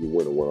 Kobe would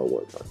win a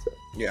one-on-one contest.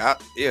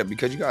 Yeah,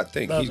 because you got to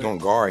think, he's going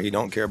to guard. He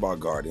don't care about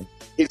guarding.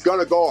 He's going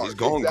to guard. He's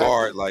going to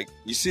guard. Like,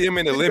 you see him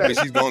in the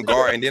Olympics, he's going to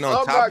guard. And then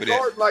on top of that. I'm not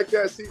guarding like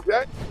that, see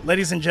that?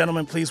 Ladies and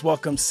gentlemen, please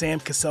welcome Sam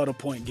Cassell to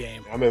Point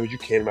Game. I remember you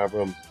came out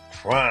from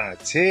crying,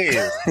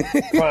 tears,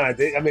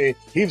 crying. I mean,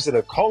 he was in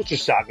a culture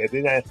shock. And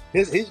then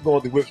he's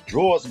going through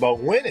withdrawals about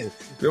winning.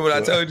 Remember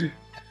what I told you?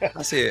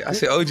 I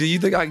said, OG, you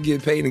think I can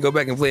get paid and go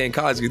back and play in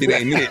college because it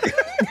ain't it?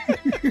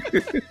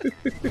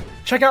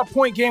 Check out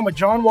Point Game with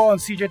John Wall and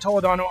CJ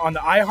Toledano on the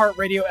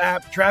iHeartRadio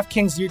app,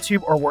 DraftKings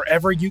YouTube, or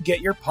wherever you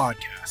get your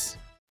podcasts.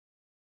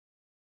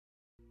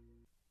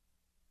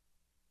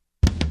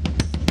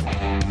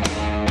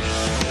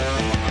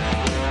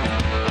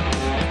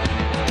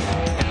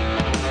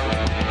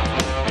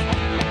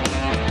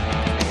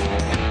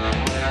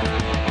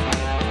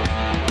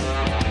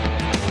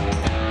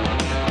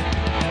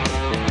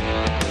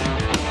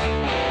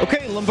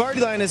 Okay,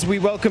 Lombardi Line, as we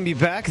welcome you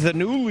back, the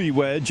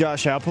newlywed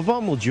Josh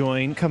Applebaum will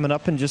join coming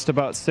up in just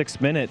about 6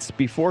 minutes.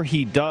 Before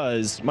he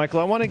does, Michael,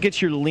 I want to get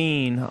your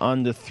lean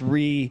on the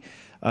three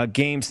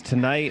games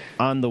tonight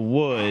on the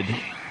wood.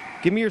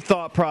 Give me your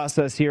thought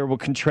process here. We'll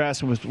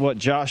contrast with what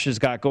Josh has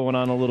got going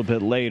on a little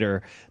bit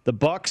later. The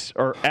Bucks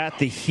are at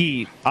the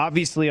Heat.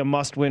 Obviously a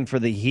must-win for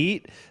the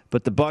Heat,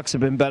 but the Bucks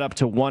have been bet up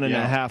to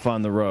 1.5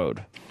 on the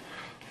road.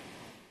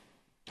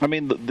 I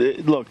mean,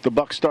 look, the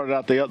Bucks started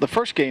out the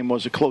first game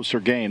was a closer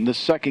game. The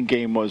second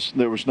game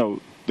there was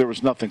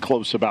nothing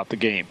close about the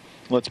game.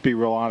 Let's be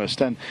real honest.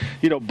 And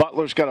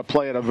Butler's got to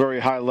play at a very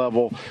high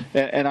level.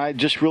 And I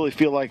just really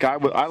feel like I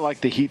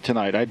like the Heat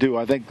tonight. I do.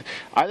 I think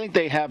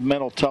they have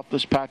mental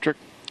toughness, Patrick.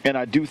 And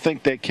I do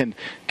think they can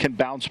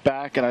bounce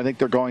back, and I think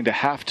they're going to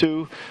have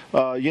to.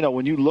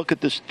 When you look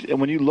at this, and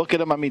when you look at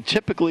them, I mean,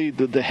 typically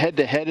the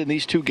head-to-head in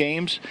these two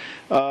games,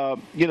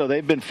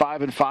 they've been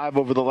 5-5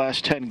 over the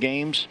last 10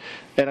 games,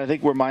 and I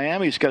think where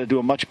Miami's got to do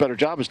a much better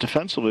job is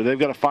defensively. They've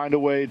got to find a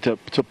way to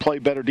play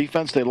better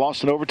defense. They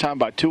lost in overtime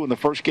by 2 in the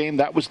first game.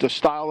 That was the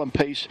style and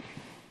pace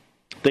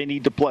they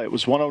need to play. It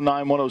was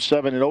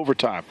 109-107 in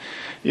overtime.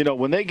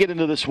 When they get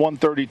into this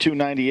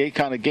 132-98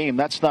 kind of game,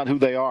 that's not who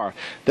they are.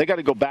 They got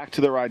to go back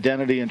to their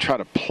identity and try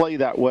to play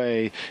that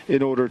way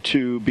in order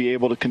to be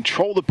able to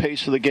control the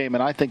pace of the game,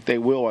 and I think they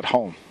will at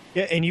home.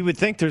 Yeah, and you would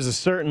think there's a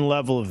certain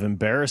level of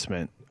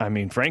embarrassment. I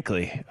mean,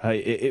 frankly,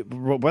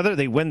 whether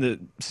they win the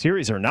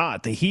series or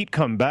not, the Heat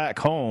come back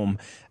home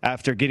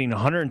after getting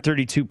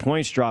 132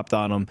 points dropped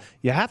on them.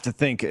 You have to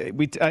think,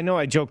 I know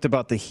I joked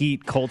about the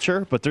Heat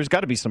culture, but there's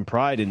got to be some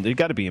pride, and they've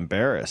got to be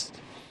embarrassed.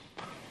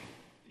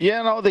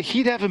 Yeah, no, the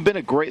Heat haven't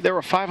been they're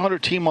a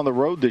 500 team on the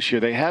road this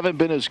year. They haven't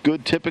been as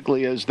good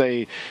typically as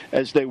they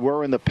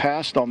were in the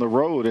past on the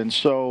road. And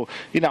so,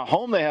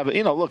 home they have,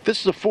 look,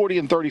 this is a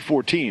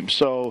 40-34 team.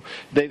 So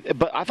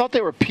but I thought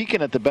they were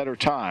peaking at the better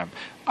time.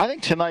 I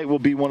think tonight will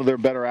be one of their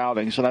better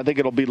outings, and I think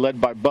it'll be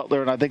led by Butler,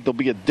 and I think there'll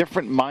be a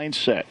different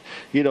mindset.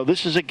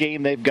 This is a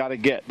game they've got to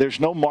get. There's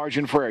no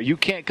margin for error. You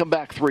can't come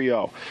back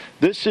 3-0.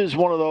 This is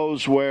one of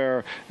those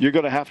where you're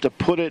going to have to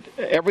put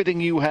everything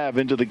you have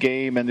into the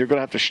game, and you're going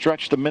to have to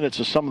stretch the minutes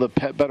of some of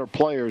the better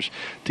players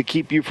to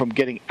keep you from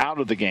getting out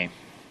of the game.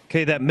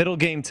 Okay, that middle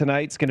game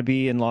tonight's going to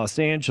be in Los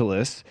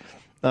Angeles.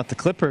 Not the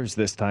Clippers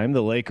this time.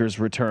 The Lakers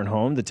return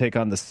home to take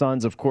on the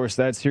Suns. Of course,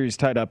 that series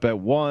tied up at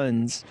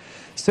 1s.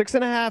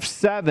 6.5,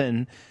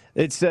 7.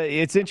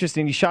 It's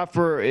interesting. You shop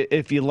for,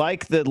 if you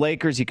like the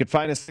Lakers, you could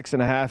find a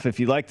 6.5.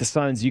 If you like the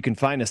Suns, you can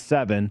find a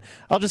 7.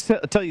 I'll just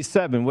tell you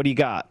 7. What do you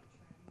got?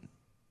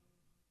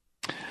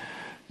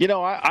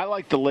 I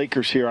like the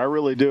Lakers here. I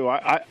really do.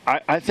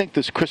 I think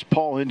this Chris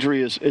Paul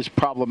injury is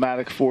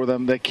problematic for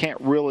them. They can't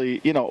really,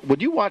 when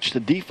you watch the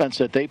defense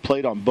that they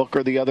played on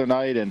Booker the other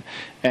night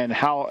and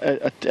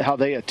how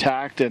they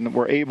attacked and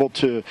were able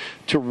to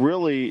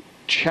really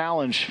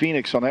challenge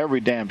Phoenix on every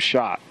damn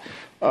shot.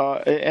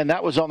 And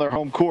that was on their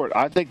home court.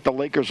 I think the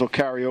Lakers will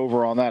carry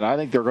over on that. I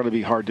think they're going to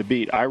be hard to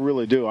beat. I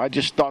really do. I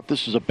just thought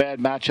this was a bad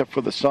matchup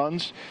for the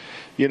Suns.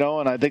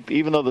 And I think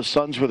even though the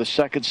Suns were the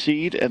second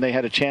seed and they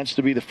had a chance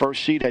to be the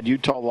first seed had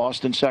Utah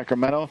lost in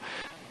Sacramento,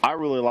 I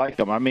really like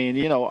them. I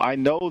mean, I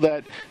know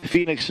that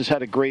Phoenix has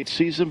had a great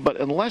season,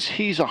 but unless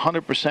he's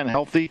 100%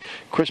 healthy,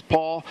 Chris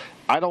Paul,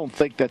 I don't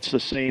think that's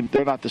the same.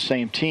 They're not the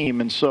same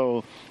team. And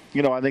so,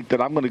 I think that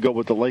I'm going to go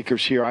with the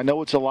Lakers here. I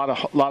know it's it's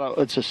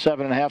a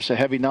 7.5, it's a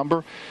heavy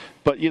number.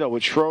 But,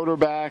 with Schroeder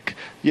back,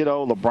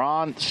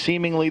 LeBron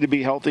seemingly to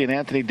be healthy and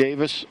Anthony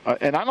Davis.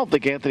 And I don't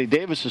think Anthony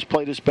Davis has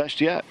played his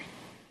best yet.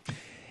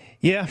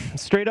 Yeah,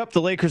 straight up,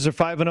 the Lakers are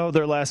 5-0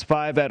 their last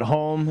 5 at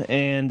home,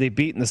 and they've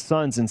beaten the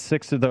Suns in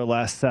 6 of their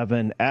last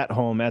 7 at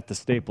home at the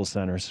Staples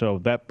Center. So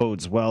that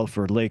bodes well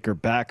for Laker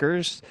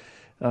backers,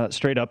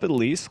 straight up at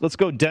least. Let's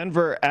go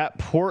Denver at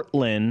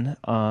Portland.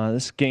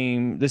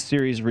 This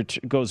series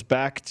goes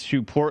back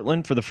to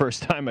Portland for the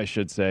first time, I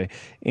should say.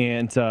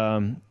 And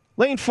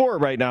lane 4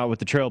 right now with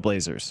the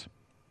Trailblazers.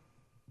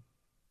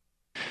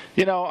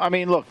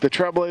 Look, the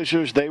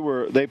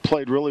Trailblazers, they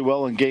played really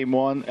well in game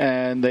 1,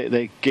 and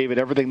they gave it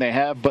everything they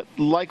have. But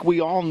like we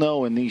all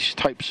know in these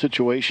type of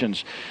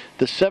situations,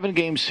 the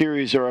 7-game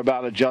series are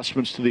about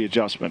adjustments to the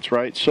adjustments,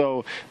 right?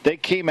 So they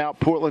came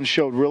out, Portland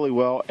showed really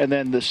well, and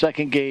then the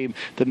second game,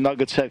 the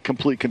Nuggets had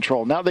complete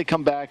control. Now they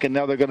come back, and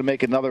now they're going to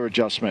make another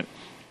adjustment.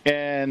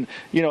 And,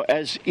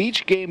 as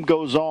each game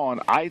goes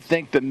on, I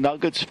think the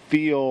Nuggets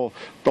feel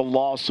the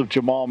loss of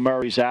Jamal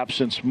Murray's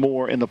absence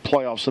more in the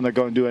playoffs than they're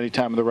going to do any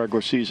time in the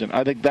regular season.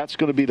 I think that's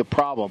going to be the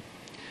problem,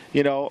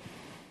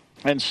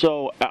 And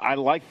so I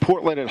like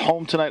Portland at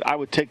home tonight. I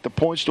would take the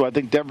points. Do I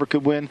think Denver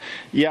could win?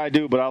 Yeah, I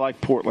do, but I like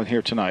Portland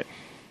here tonight.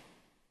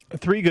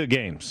 3 good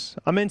games.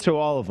 I'm into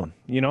all of them.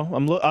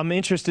 I'm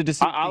interested to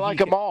see. I like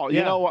them all.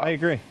 Yeah, I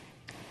agree.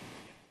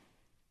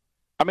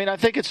 I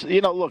think it's,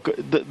 look,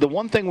 the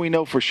one thing we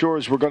know for sure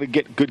is we're going to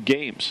get good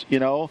games,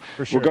 For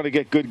sure. We're going to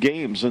get good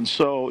games. And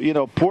so,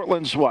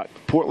 Portland's what?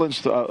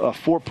 Portland's a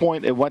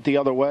 4-point. It went the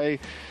other way.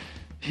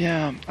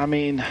 Yeah,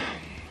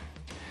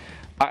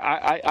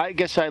 I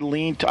guess I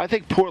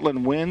think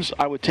Portland wins.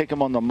 I would take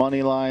them on the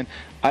money line.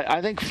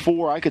 I think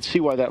 4, I could see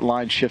why that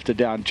line shifted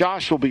down.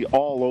 Josh will be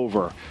all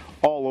over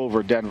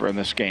Denver in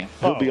this game.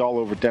 He'll be all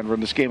over Denver in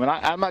this game, and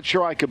I'm not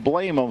sure I could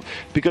blame him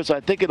because I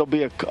think it'll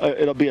be a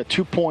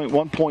 2-point,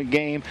 1-point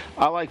game.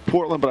 I like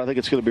Portland, but I think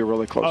it's going to be a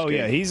really close game. Oh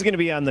yeah, he's going to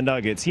be on the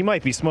Nuggets. He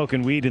might be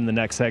smoking weed in the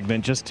next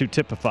segment just to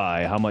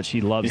typify how much he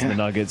loves the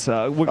Nuggets.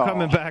 We're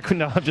coming back.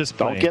 No, I'm just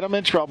playing. Don't get him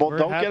in trouble.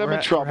 Don't get him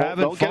in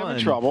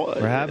trouble.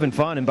 We're having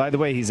fun. And by the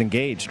way, he's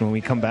engaged. When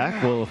we come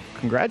back, we'll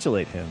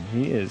congratulate him.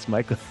 He is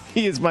Michael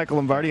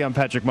Lombardi. I'm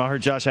Patrick Maher.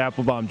 Josh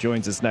Applebaum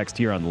joins us next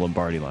here on the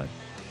Lombardi Line.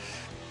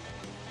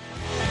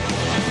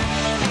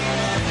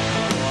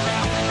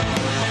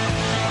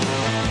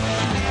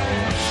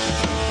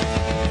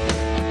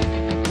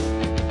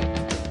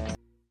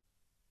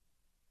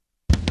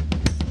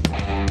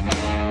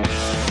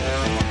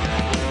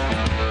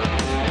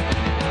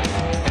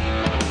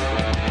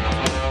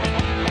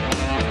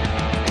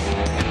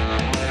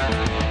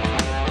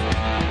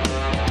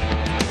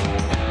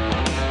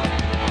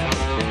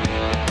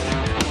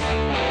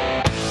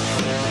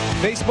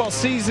 Baseball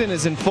season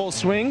is in full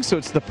swing, so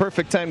it's the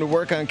perfect time to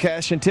work on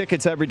cash and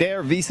tickets every day.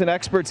 Our VSiN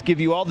experts give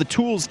you all the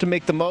tools to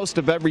make the most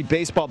of every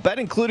baseball bet,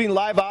 including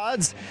live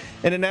odds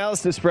and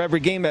analysis for every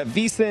game at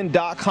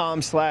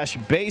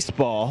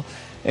vsin.com/baseball.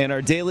 And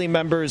our daily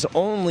members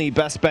only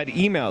best bet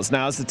emails.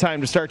 Now is the time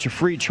to start your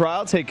free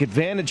trial. Take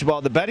advantage of all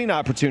the betting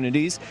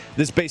opportunities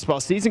this baseball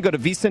season. Go to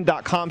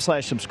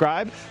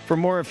vsin.com/subscribe for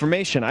more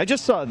information. I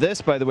just saw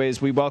this, by the way,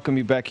 as we welcome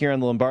you back here on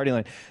the Lombardi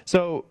Line.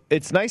 So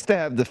it's nice to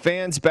have the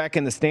fans back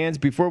in the stands.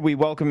 Before we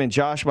welcome in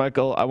Josh,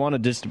 Michael, I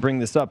wanted just to bring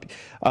this up.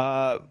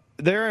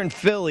 There in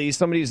Philly,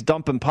 somebody's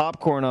dumping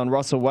popcorn on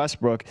Russell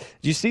Westbrook.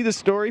 Did you see the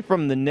story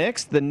from the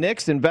Knicks? The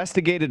Knicks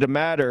investigated a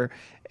matter,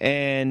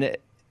 and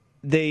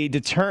they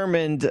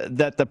determined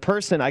that the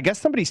person, I guess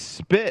somebody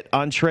spit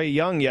on Trae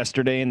Young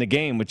yesterday in the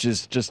game, which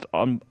is just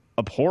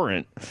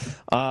abhorrent.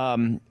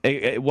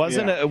 It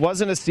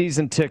wasn't a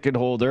season ticket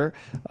holder,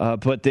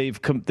 but they've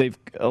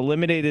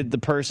eliminated the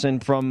person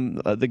from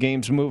the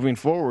games moving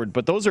forward.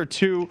 But those are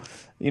two,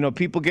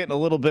 people getting a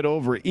little bit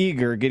over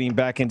eager getting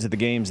back into the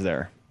games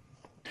there.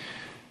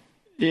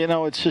 You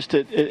know, it's just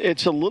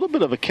it's a little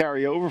bit of a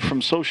carryover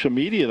from social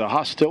media, the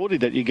hostility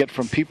that you get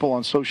from people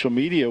on social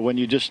media when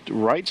you just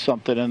write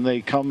something and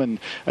they come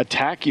and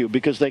attack you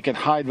because they can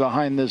hide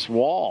behind this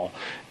wall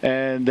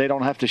and they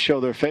don't have to show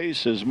their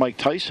face, as Mike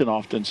Tyson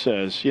often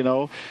says, you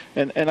know.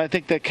 And I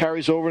think that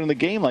carries over in the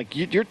game. Like,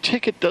 your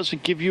ticket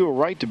doesn't give you a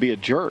right to be a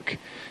jerk.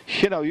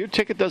 You know, your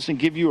ticket doesn't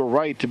give you a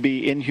right to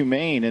be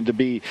inhumane and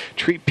to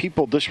treat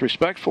people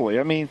disrespectfully.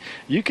 I mean,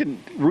 you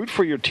can root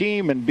for your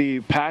team and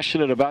be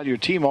passionate about your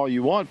team all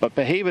you want, but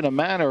behave in a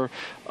manner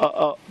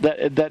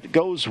that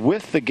goes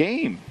with the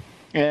game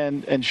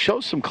and show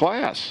some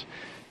class.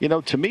 You know,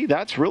 to me,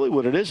 that's really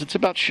what it is. It's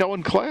about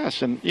showing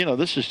class. And, you know,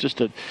 this is just,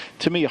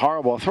 to me,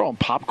 horrible. Throwing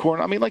popcorn.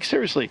 I mean, like,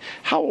 seriously,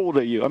 how old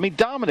are you? I mean,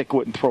 Dominic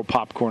wouldn't throw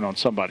popcorn on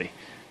somebody.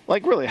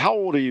 Like, really, how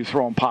old are you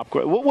throwing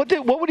popcorn? What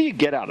do you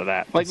get out of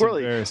that? Like, That's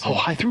really, embarrassing.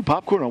 I threw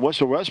popcorn on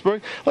Russell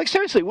Westbrook? Like,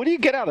 seriously, what do you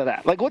get out of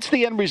that? Like, what's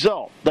the end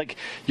result? Like,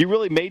 you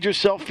really made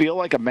yourself feel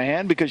like a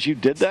man because you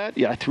did that?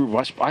 Yeah, I threw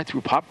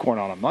popcorn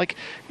on him. Like,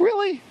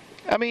 really?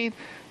 I mean,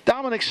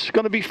 Dominic's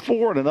going to be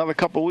 4 in another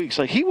couple of weeks.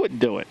 Like, he wouldn't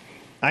do it.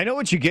 I know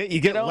what you get.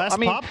 You get less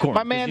popcorn.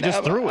 My man, you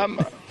just threw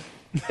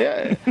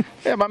it.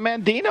 yeah, my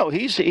man Dino,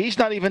 he's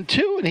not even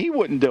 2, and he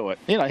wouldn't do it.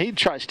 You know, he'd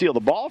try to steal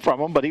the ball from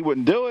him, but he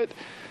wouldn't do it.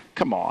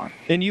 Come on.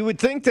 And you would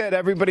think that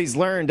everybody's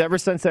learned ever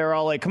since they were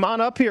all like, come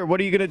on up here. What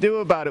are you going to do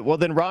about it? Well,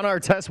 then Ron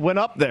Artest went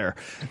up there.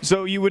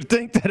 So you would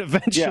think that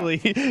eventually,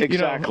 exactly. You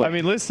know, I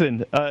mean,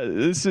 listen,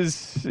 this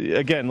is,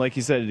 again, like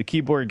you said, the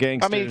keyboard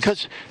gangsters. I mean,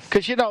 because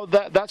you know,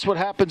 that's what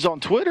happens on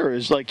Twitter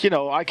is like, you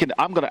know, I'm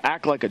going to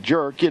act like a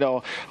jerk. You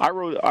know, I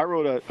wrote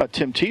a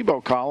Tim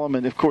Tebow column,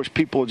 and, of course,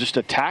 people just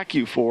attack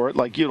you for it.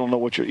 Like, you don't know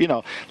what you're, you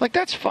know, like,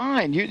 that's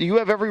fine. You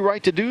have every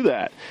right to do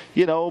that,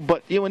 you know.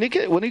 But you know,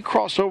 when he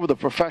cross over the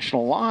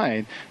professional line,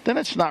 then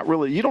it's not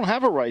really, you don't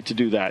have a right to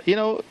do that. You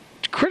know,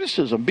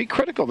 criticism, be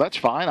critical, that's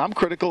fine. I'm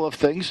critical of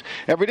things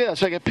every day.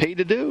 That's what I get paid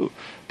to do.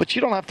 But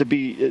you don't have to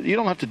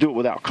do it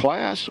without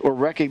class or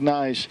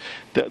recognize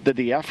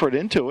the effort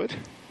into it.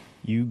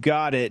 You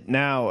got it.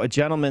 Now, a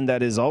gentleman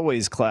that is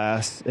always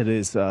class, it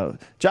is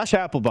Josh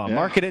Applebaum. Yeah.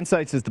 Market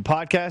Insights is the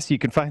podcast. You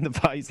can find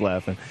he's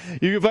laughing.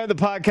 You can find the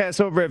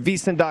podcast over at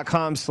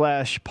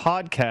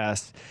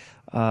vsin.com/podcast.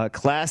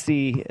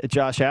 Classy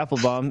Josh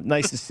Applebaum.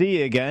 Nice to see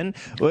you again.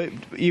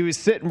 He was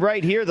sitting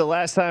right here the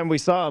last time we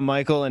saw him,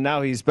 Michael, and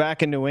now he's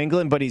back in New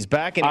England, but he's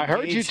back in. I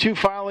heard you two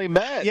finally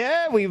met.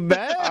 Yeah, we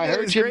met. I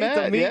heard it was you great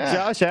met. to meet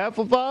Josh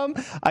Applebaum.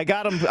 I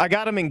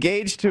got him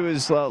engaged to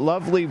his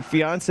lovely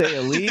fiancée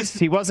Elise.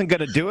 He wasn't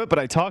going to do it, but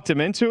I talked him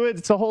into it.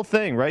 It's a whole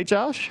thing, right,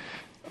 Josh?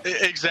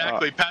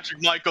 Exactly.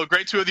 Patrick, Michael,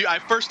 great to be with you.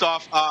 First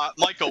off,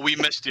 Michael, we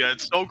missed you.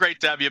 It's so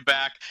great to have you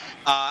back.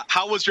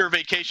 How was your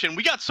vacation?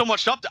 We got so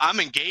much up. I'm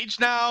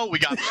engaged now. We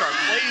got Sharp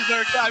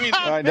Blazer. I mean,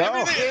 I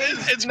know.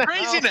 It's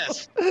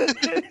craziness.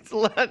 It's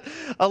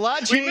a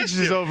lot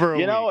changes over a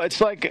week. You know, it's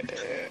like...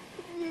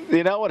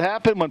 You know what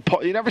happened when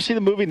you never see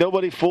the movie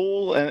Nobody's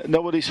Fool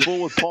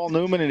with Paul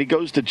Newman, and he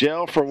goes to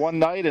jail for one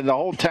night, and the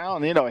whole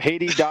town, you know,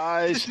 Haiti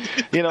dies,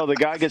 you know, the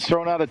guy gets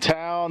thrown out of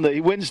town, he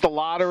wins the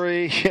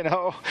lottery, you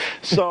know.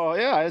 So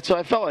yeah, I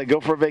felt like go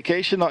for a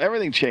vacation.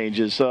 Everything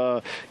changes.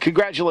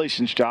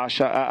 Congratulations,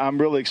 Josh.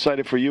 I'm really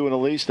excited for you and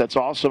Elise. That's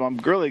awesome. I'm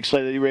really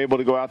excited that you were able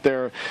to go out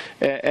there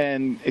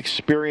and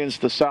experience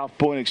the South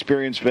Point,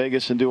 experience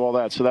Vegas, and do all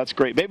that. So that's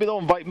great. Maybe they'll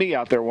invite me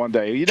out there one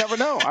day. You never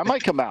know. I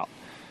might come out.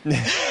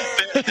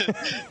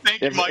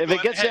 Thank you, Michael.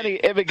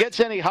 If it gets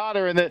any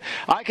hotter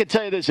I could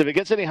tell you this: if it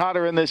gets any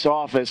hotter in this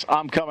office,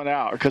 I'm coming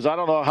out because I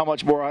don't know how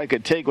much more I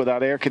could take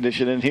without air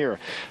conditioning in here.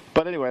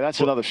 But anyway, that's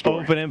another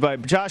story. Open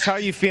invite, Josh. How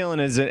are you feeling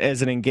as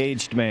an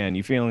engaged man?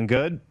 You feeling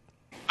good?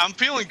 I'm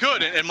feeling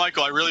good, and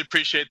Michael, I really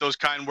appreciate those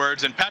kind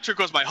words. And Patrick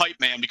was my hype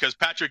man because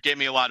Patrick gave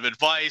me a lot of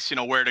advice, you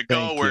know, where to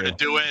go, where to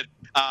do it.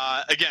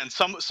 Again,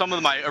 some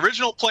of my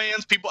original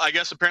plans, people, I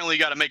guess, apparently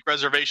you got to make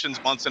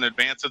reservations months in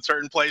advance at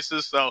certain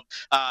places. So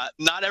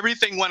not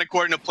everything went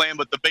according to plan,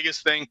 but the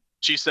biggest thing,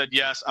 she said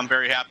yes. I'm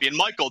very happy. And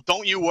Michael,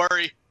 don't you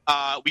worry.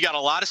 We got a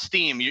lot of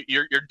steam.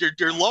 You're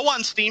low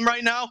on steam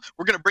right now.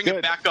 We're going to bring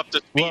it back up to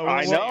speed. Well,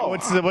 I know.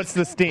 What's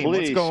the steam?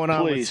 Please, what's going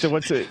on?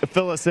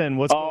 Fill us in.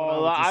 What's going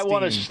on with the I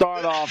want to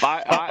start off.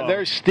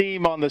 There's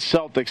steam on the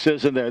Celtics,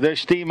 isn't there?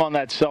 There's steam on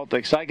that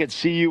Celtics. I could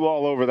see you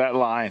all over that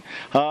line.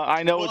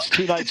 I know it's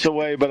 2 nights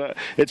away, but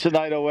it's a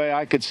night away.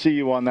 I could see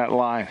you on that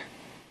line.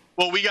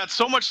 Well, we got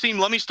so much steam.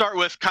 Let me start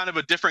with kind of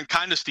a different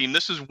kind of steam.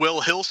 This is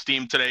Will Hill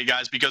steam today,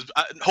 guys, because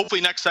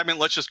hopefully next segment,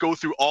 let's just go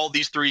through all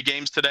these 3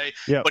 games today.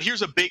 Yep. But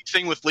here's a big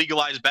thing with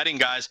legalized betting,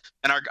 guys.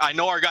 And I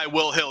know our guy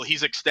Will Hill,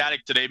 he's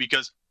ecstatic today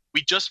because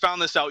we just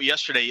found this out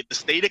yesterday. The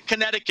state of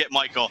Connecticut,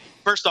 Michael.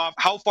 First off,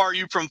 how far are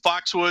you from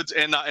Foxwoods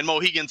and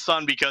Mohegan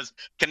Sun? Because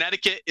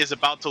Connecticut is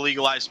about to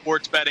legalize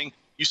sports betting.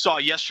 You saw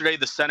yesterday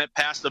the Senate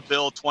passed the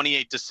bill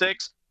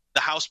 28-6.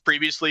 The House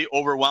previously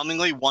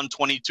overwhelmingly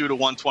 122 to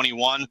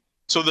 121.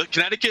 So the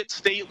Connecticut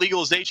state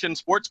legalization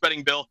sports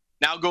betting bill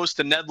now goes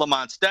to Ned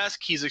Lamont's desk.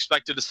 He's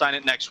expected to sign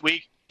it next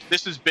week.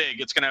 This is big.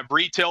 It's going to have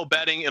retail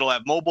betting. It'll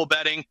have mobile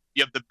betting.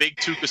 You have the big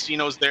 2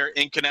 casinos there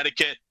in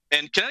Connecticut.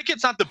 And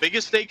Connecticut's not the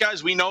biggest state,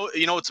 guys. We know,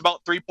 it's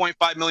about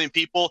 3.5 million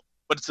people,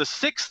 but it's the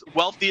 6th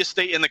wealthiest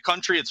state in the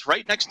country. It's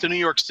right next to New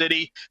York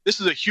City. This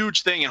is a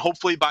huge thing, and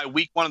hopefully by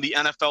week 1 of the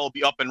NFL will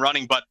be up and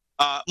running. But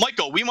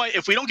Michael, we might,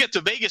 if we don't get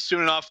to Vegas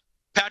soon enough,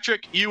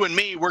 Patrick, you and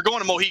me, we're going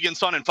to Mohegan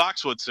Sun in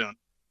Foxwood soon.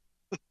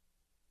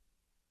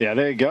 Yeah,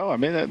 there you go. I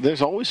mean,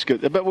 there's always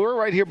good. But we're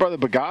right here by the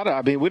Borgata.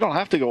 I mean, we don't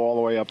have to go all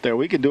the way up there.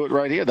 We can do it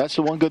right here. That's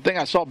the one good thing.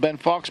 I saw Ben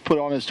Fox put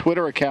on his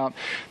Twitter account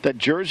that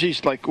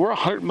Jersey's like, we're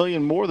 100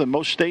 million more than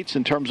most states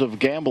in terms of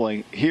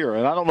gambling here.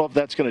 And I don't know if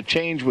that's going to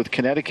change with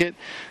Connecticut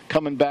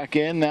coming back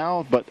in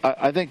now. But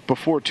I think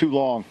before too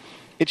long,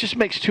 it just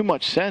makes too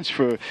much sense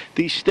for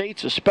these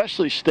states,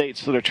 especially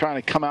states that are trying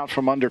to come out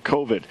from under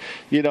COVID,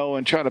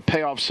 and try to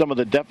pay off some of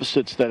the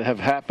deficits that have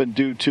happened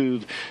due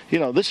to,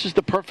 this is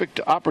the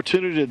perfect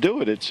opportunity to do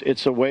it.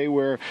 It's a way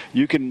where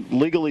you can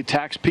legally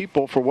tax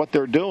people for what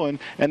they're doing,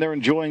 and they're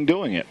enjoying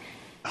doing it.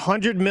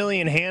 100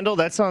 million handle?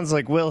 That sounds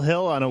like Will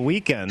Hill on a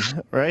weekend,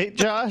 right,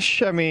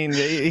 Josh? I mean,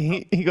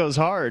 he goes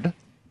hard.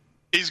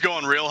 He's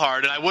going real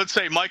hard. And I would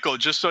say, Michael,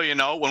 just so you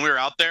know, when we were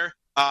out there,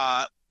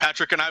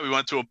 Patrick and I, we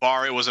went to a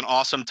bar. It was an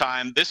awesome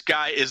time. This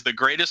guy is the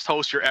greatest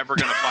host you're ever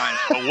going to find.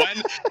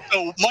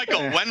 So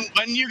Michael,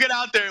 when you get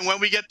out there and when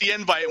we get the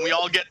invite and we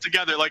all get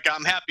together, like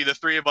I'm happy the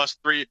three of us,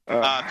 three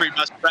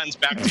best friends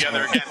back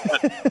together again.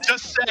 But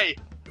just say,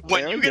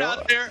 when you get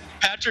out there,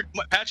 Patrick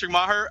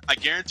Maher, I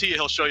guarantee you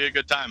he'll show you a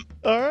good time.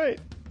 All right.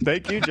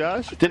 Thank you,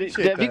 Josh. Did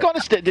you go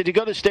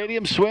to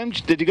Stadium Swim?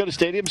 Did you go to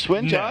Stadium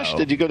Swim, Josh? No.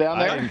 Did you go down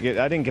there?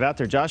 I didn't get out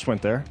there. Josh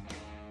went there.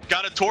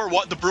 Got a tour.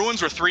 The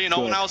Bruins were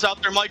 3-0 when I was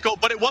out there, Michael.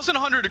 But it wasn't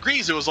 100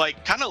 degrees. It was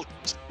like kind of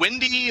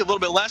windy, a little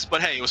bit less.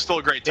 But hey, it was still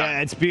a great time.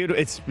 Yeah, it's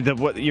beautiful. It's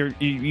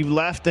you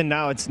left, and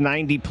now it's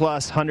 90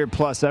 plus, 100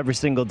 plus every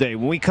single day.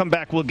 When we come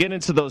back, we'll get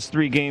into those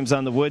 3 games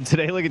on the wood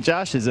today. Look at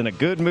Josh is in a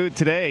good mood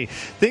today.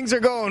 Things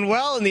are going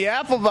well in the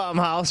Applebaum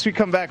house. We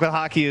come back with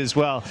hockey as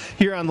well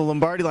here on the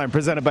Lombardi Line,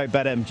 presented by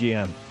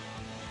BetMGM.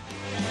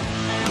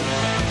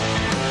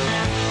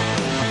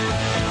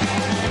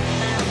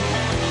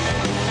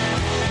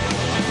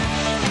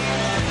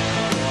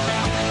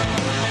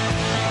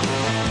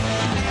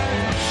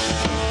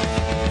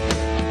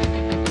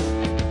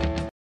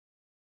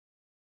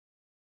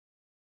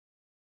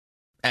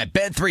 At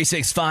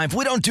Bet365,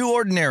 we don't do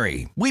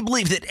ordinary. We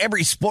believe that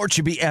every sport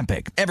should be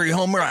epic. Every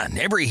home run,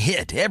 every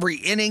hit, every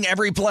inning,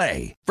 every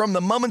play. From the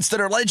moments that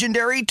are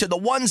legendary to the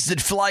ones that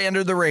fly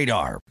under the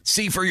radar.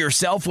 See for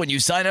yourself when you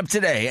sign up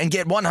today and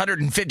get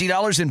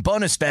 $150 in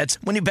bonus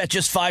bets when you bet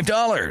just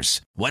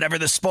 $5. Whatever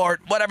the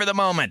sport, whatever the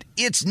moment,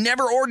 it's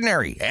never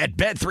ordinary at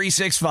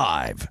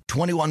Bet365.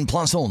 21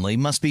 plus only.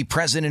 Must be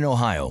present in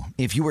Ohio.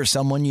 If you or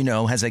someone you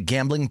know has a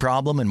gambling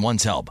problem and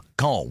wants help,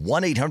 call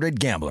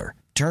 1-800-GAMBLER.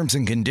 Terms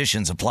and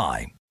conditions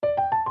apply.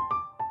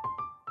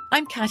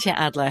 I'm Katya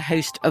Adler,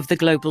 host of The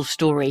Global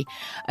Story.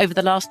 Over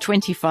the last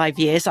 25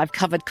 years, I've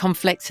covered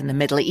conflicts in the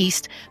Middle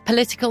East,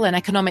 political and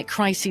economic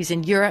crises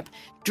in Europe,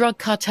 drug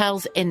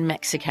cartels in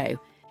Mexico.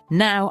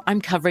 Now I'm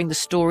covering the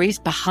stories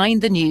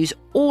behind the news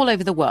all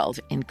over the world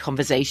in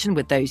conversation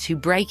with those who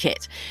break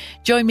it.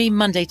 Join me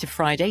Monday to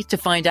Friday to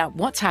find out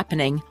what's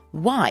happening,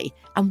 why,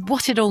 and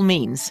what it all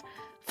means.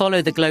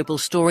 Follow The Global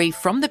Story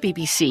from the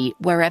BBC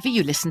wherever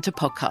you listen to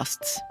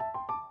podcasts.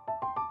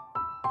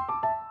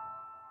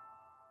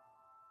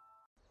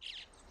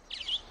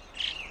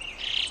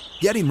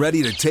 Getting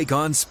ready to take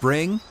on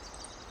spring?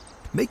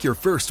 Make your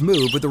first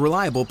move with the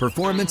reliable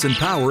performance and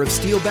power of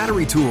Steel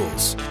battery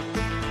tools.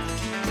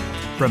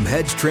 From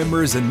hedge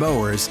trimmers and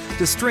mowers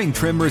to string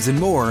trimmers and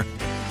more,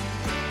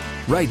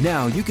 right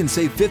now you can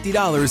save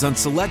 $50 on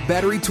select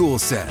battery tool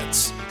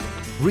sets.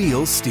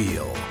 Real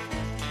Steel.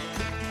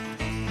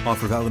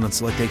 Offer valid on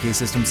select AK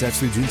system sets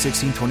through June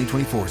 16,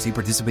 2024. See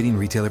participating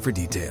retailer for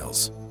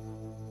details.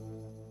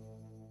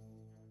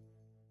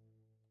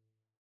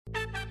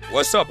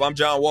 What's up? I'm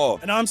John Wall.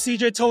 And I'm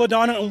CJ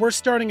Toledano, and we're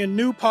starting a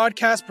new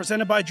podcast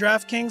presented by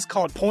DraftKings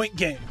called Point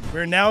Game.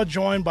 We're now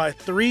joined by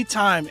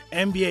 3-time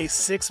NBA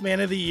Sixth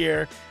Man of the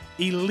Year,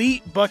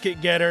 elite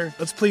bucket getter.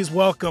 Let's please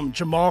welcome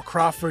Jamal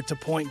Crawford to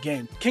Point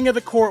Game. King of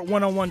the Court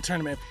one-on-one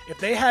tournament. If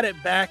they had it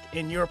back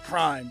in your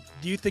prime,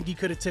 do you think you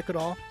could have took it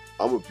all?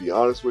 I'm going to be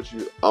honest with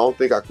you. I don't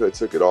think I could have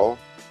took it all,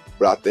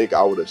 but I think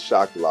I would have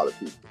shocked a lot of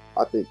people.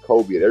 I think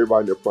Kobe and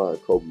everybody in their prime,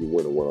 Kobe would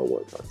win a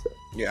one-on-one contest.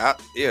 Yeah,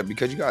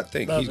 because you got to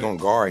think, he's going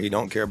to guard. He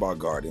don't care about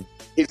guarding.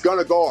 He's going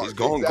to guard. He's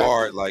going to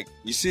guard. Like,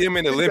 you see him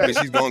in the Olympics,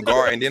 he's going to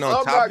guard. And then on top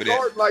of that. I'm not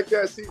guarding like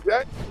that, see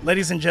that?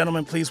 Ladies and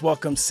gentlemen, please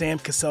welcome Sam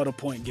Cassell to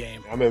Point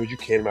Game. I remember you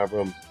came to my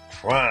room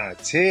crying,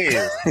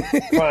 tears,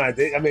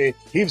 crying. I mean,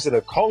 he was in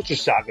a culture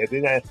shock. And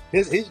then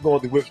he's going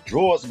through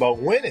withdrawals about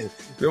winning.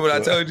 Remember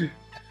what I told you?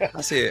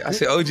 I said,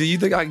 OG, you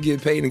think I can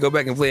get paid and go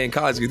back and play in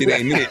college because it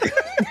ain't it?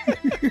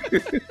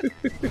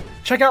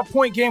 Check out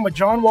Point Game with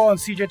John Wall and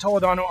CJ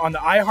Toledano on the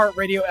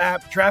iHeartRadio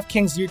app,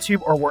 DraftKings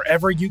YouTube, or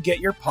wherever you get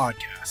your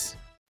podcasts.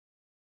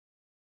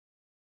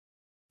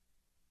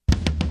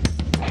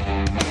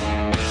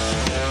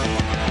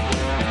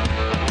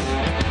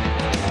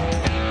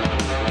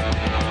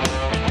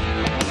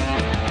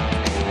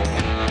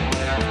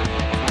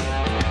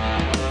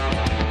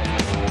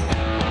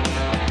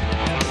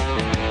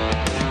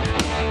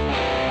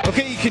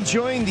 Okay, you can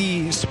join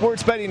the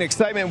sports betting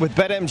excitement with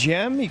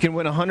BetMGM. You can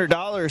win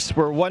 $100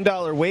 for a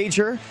 $1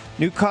 wager.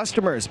 New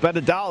customers, bet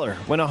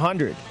 $1, win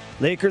 $100.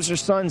 Lakers or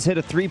Suns hit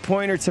a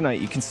three-pointer tonight.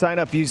 You can sign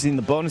up using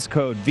the bonus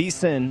code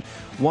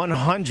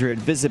VSIN100.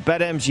 Visit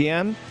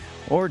BetMGM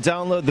or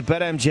download the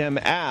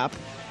BetMGM app.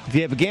 If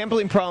you have a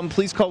gambling problem,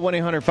 please call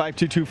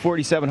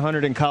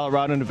 1-800-522-4700 in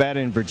Colorado, Nevada,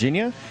 and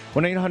Virginia.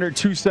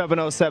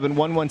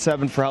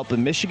 1-800-270-7117 for help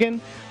in Michigan.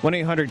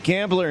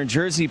 1-800-GAMBLER in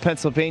Jersey,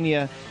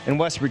 Pennsylvania, and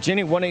West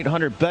Virginia.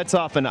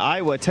 1-800-BETS-OFF in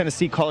Iowa.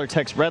 Tennessee, call or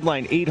text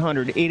Redline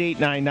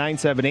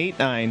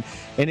 800-889-9789.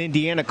 In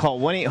Indiana, call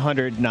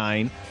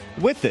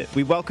 1-800-9-WITH-IT.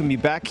 We welcome you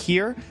back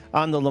here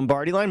on the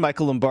Lombardi Line.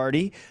 Michael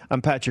Lombardi.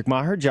 I'm Patrick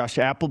Maher. Josh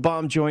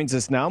Applebaum joins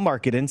us now,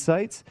 Market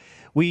Insights.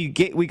 We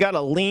got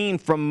a lean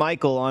from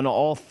Michael on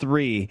all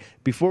three.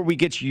 Before we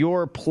get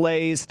your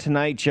plays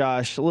tonight,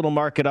 Josh, a little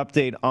market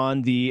update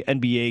on the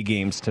NBA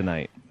games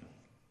tonight.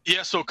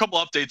 Yeah, so a couple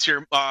updates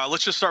here.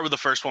 Let's just start with the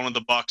first one with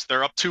the Bucks.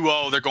 They're up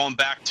 2-0. They're going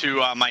back to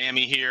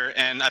Miami here.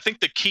 And I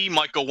think the key,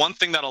 Michael, one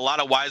thing that a lot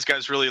of wise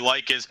guys really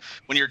like is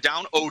when you're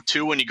down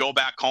 0-2 and you go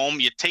back home,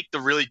 you take the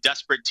really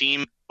desperate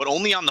team, but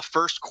only on the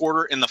first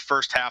quarter in the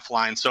first half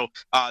line. So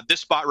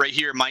this spot right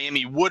here,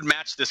 Miami would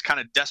match this kind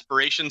of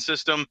desperation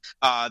system.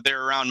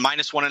 They're around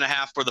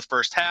 -1.5 for the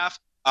first half.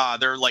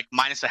 They're like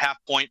 -0.5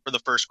 point for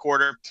the first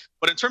quarter.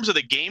 But in terms of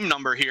the game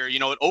number here,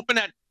 it opened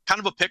at kind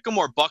of a pick 'em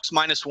or Bucks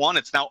 -1.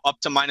 It's now up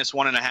to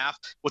 -1.5.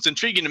 What's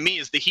intriguing to me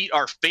is the Heat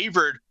are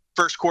favored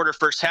first quarter,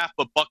 first half,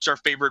 but Bucks are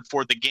favored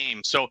for the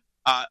game. So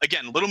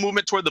again, little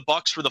movement toward the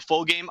Bucks for the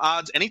full game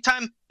odds.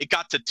 Anytime it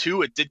got to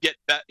 2, it did get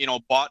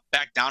bought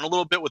back down a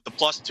little bit with the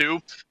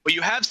 +2. But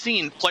you have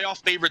seen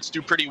playoff favorites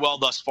do pretty well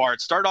thus far.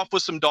 It started off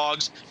with some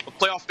dogs, but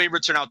playoff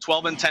favorites are now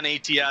 12-10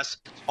 ATS.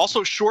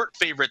 Also short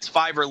favorites,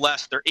 5 or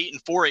less. They're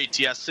 8-4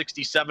 ATS,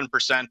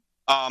 67%.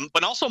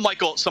 But also,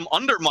 Michael, some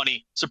under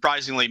money,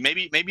 surprisingly.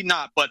 Maybe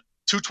not, but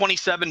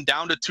 227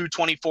 down to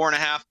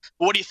 224.5.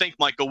 What do you think,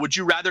 Michael? Would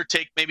you rather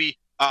take maybe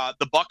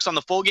the Bucks on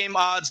the full game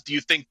odds? Do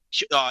you think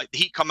the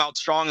Heat come out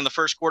strong in the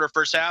first quarter,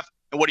 first half?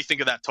 And what do you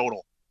think of that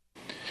total?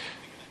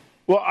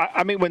 Well,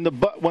 I mean, when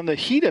the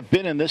Heat have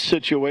been in this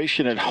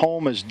situation at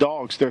home as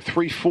dogs, they're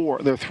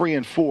 3-4. They're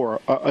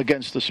 3-4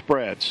 against the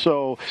spread.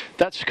 So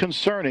that's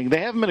concerning. They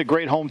haven't been a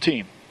great home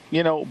team.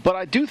 But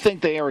I do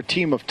think they are a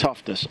team of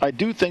toughness. I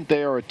do think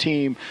they are a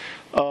team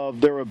of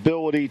their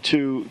ability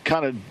to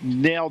kind of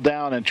nail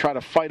down and try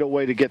to fight a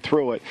way to get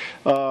through it.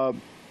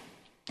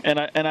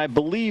 And I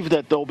believe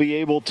that they'll be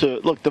able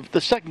to – look,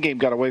 the second game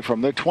got away from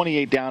them. They're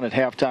 28 down at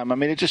halftime. I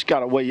mean, it just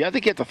got away. I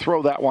think you have to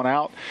throw that one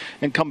out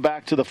and come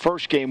back to the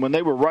first game when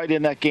they were right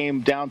in that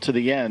game down to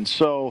the end.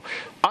 So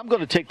I'm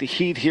going to take the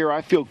Heat here.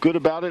 I feel good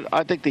about it.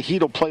 I think the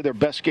Heat will play their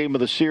best game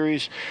of the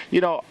series.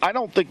 I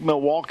don't think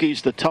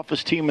Milwaukee's the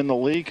toughest team in the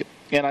league.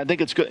 And I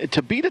think it's good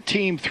to beat a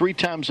team 3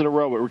 times in a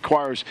row. It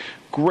requires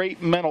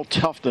great mental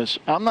toughness.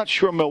 I'm not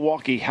sure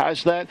Milwaukee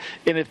has that.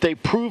 And if they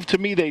prove to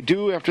me they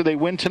do after they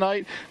win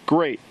tonight,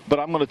 great. But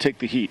I'm going to take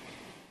the Heat.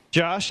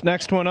 Josh,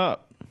 next one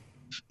up.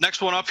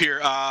 Next one up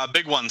here,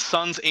 big one,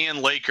 Suns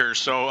and Lakers.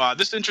 So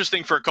this is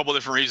interesting for a couple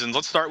different reasons.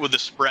 Let's start with the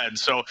spread.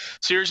 So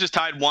series is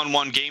tied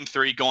 1-1, game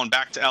 3, going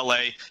back to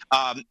L.A.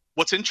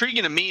 What's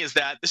intriguing to me is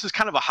that this is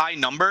kind of a high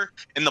number,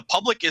 and the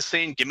public is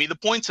saying, give me the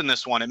points in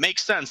this one. It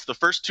makes sense. The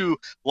first 2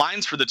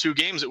 lines for the 2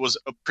 games, it was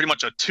pretty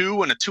much a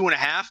 2 and a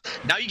 2.5.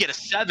 Now you get a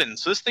 7.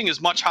 So this thing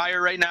is much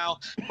higher right now.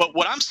 But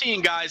what I'm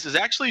seeing, guys, is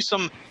actually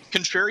some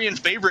contrarian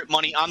favorite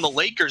money on the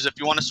Lakers if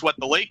you want to sweat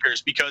the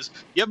Lakers, because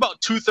you have about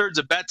 2/3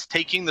 of bets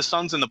taking the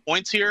Suns and the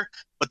points here.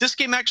 But this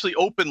game actually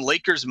opened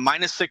Lakers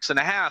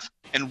 -6.5.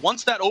 And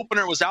once that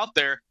opener was out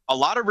there, a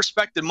lot of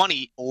respected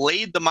money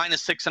laid the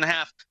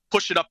 -6.5,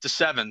 push it up to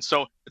 7.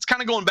 So it's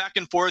kind of going back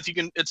and forth.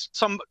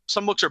 Some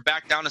books are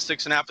back down to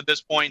 6.5 at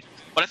this point.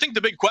 But I think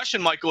the big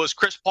question, Michael, is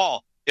Chris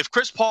Paul. If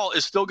Chris Paul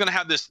is still going to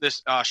have this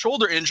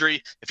shoulder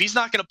injury, if he's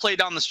not going to play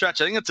down the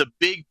stretch, I think that's a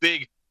big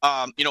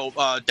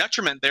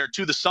detriment there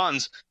to the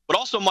Suns. But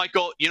also,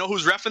 Michael, you know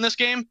who's reffing this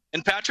game?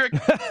 And Patrick,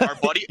 our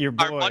buddy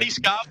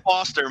Scott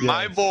Foster, yes.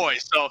 My boy.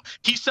 So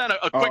he sent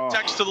a quick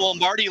text to the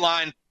Lombardi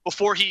line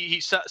before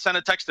he sent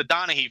a text to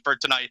Donahue for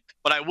tonight.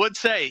 But I would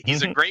say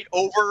he's a great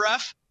over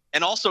ref.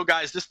 And also,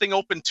 guys, this thing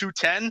opened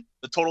 210.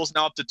 The total's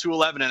now up to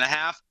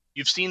 211.5.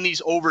 You've seen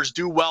these overs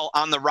do well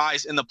on the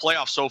rise in the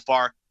playoffs so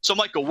far. So,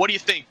 Michael, what do you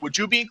think? Would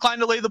you be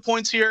inclined to lay the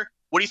points here?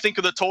 What do you think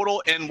of the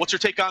total? And what's your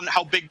take on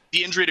how big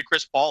the injury to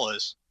Chris Paul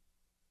is?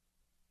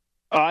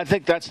 I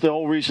think that's the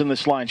whole reason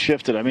this line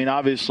shifted. I mean,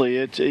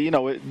 obviously,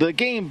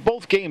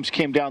 both games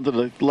came down to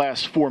the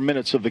last 4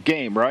 minutes of the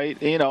game, right?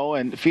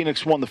 And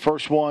Phoenix won the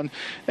first one,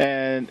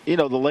 and,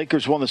 the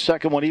Lakers won the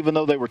second one, even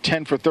though they were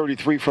 10 for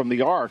 33 from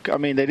the arc. I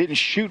mean, they didn't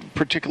shoot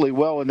particularly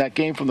well in that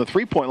game from the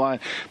three-point line,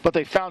 but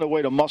they found a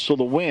way to muscle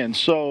the win.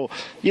 So,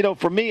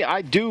 for me,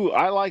 I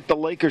like the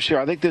Lakers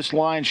here. I think this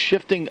line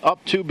shifting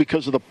up to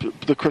because of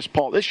the Chris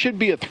Paul. This should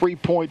be a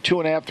 3-point,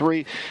 2.5, 3.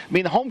 I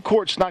mean, the home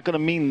court's not going to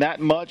mean that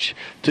much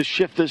to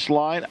shift this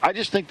line. I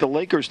just think the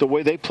Lakers, the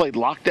way they played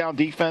lockdown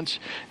defense,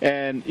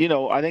 and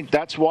I think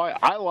that's why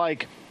I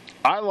like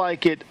I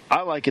like it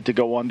to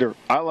go under.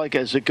 I like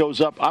as it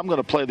goes up, I'm going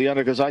to play the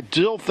under because I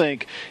still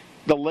think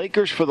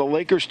for the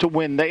Lakers to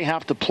win, they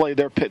have to play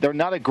they're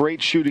not a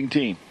great shooting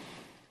team.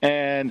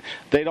 And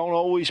they don't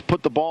always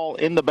put the ball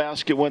in the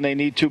basket when they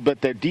need to, but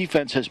their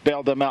defense has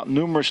bailed them out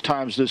numerous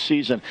times this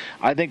season.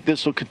 I think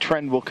this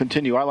trend will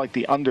continue. I like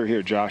the under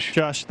here, Josh.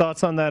 Josh,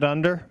 thoughts on that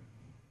under?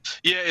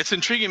 Yeah, it's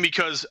intriguing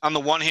because on the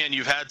one hand,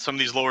 you've had some of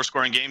these lower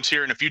scoring games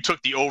here, and if you took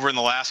the over in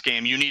the last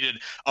game, you needed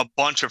a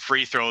bunch of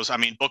free throws. I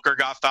mean, Booker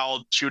got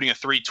fouled shooting a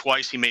 3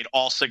 twice. He made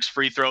all 6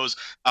 free throws.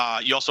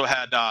 You also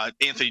had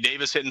Anthony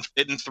Davis hitting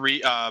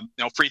 3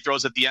 free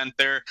throws at the end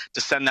there to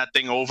send that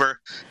thing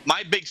over.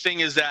 My big thing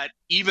is that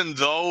even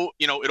though,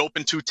 it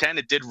opened 210,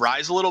 it did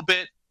rise a little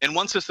bit. And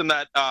one system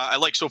that I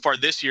like so far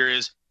this year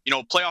is,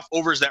 playoff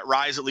overs that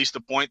rise at least a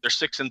point. They're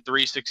 6-3,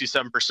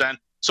 67%.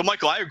 So,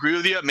 Michael, I agree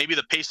with you. Maybe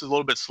the pace is a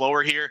little bit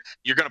slower here.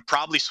 You're going to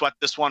probably sweat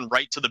this one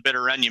right to the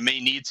bitter end. You may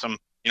need some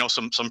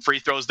free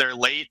throws there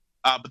late.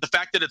 But the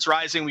fact that it's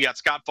rising, we got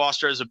Scott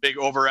Foster as a big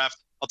over ref.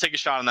 I'll take a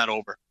shot on that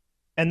over.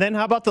 And then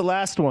how about the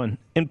last one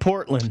in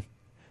Portland?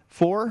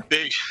 4?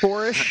 Big.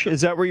 4-ish?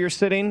 Is that where you're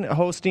sitting,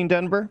 hosting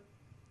Denver?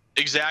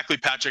 Exactly,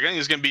 Patrick. I think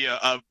it's going to be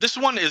this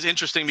one is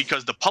interesting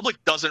because the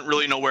public doesn't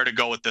really know where to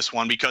go with this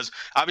one because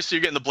obviously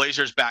you're getting the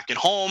Blazers back at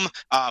home,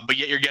 but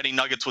yet you're getting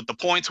Nuggets with the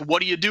points.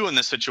 What do you do in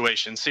this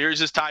situation?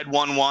 Series is tied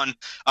 1-1.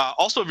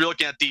 Also, if you're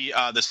looking at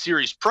the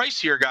series price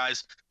here,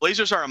 guys,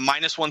 Blazers are a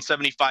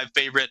 -175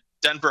 favorite.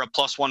 Denver a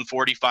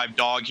 +145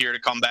 dog here to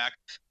come back.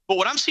 But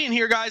what I'm seeing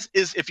here, guys,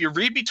 is if you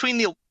read between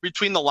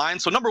the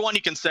lines, so number one,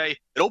 you can say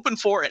it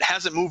opened 4, it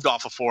hasn't moved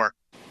off of 4.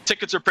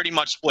 Tickets are pretty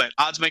much split.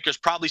 Odds makers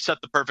probably set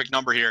the perfect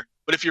number here.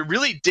 But if you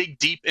really dig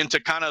deep into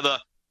kind of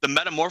the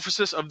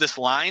metamorphosis of this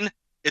line,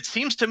 it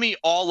seems to me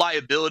all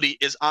liability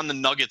is on the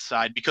Nuggets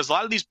side because a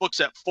lot of these books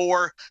at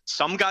 4,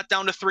 some got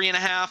down to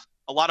 3.5.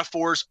 A lot of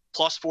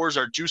 +4s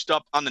are juiced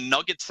up on the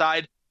Nuggets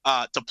side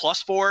to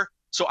 +4.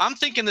 So I'm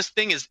thinking this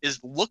thing is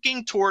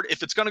looking toward,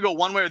 if it's going to go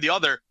one way or the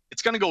other,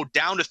 it's going to go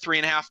down to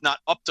 3.5, not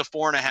up to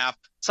 4.5.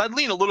 So I'd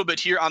lean a little bit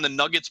here on the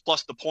Nuggets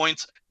plus the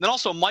points. And then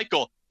also,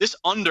 Michael, this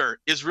under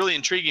is really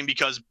intriguing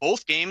because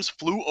both games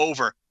flew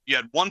over. You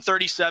had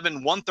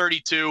 137,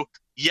 132,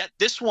 yet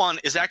this one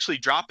is actually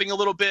dropping a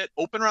little bit,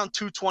 open around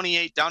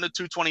 228, down to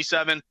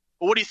 227.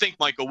 But what do you think,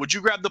 Michael? Would you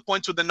grab the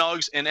points with the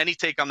Nugs, and any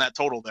take on that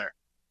total there?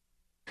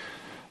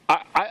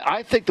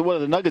 I think the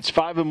Nuggets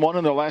 5-1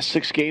 in their last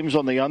 6 games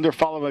on the under,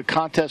 following a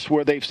contest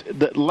where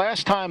the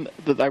last time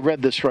that I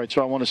read this right,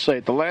 so I want to say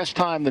it, the last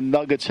time the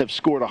Nuggets have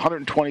scored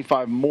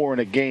 125 more in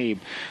a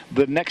game,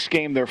 the next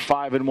game they're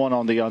 5-1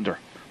 on the under.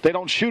 They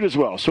don't shoot as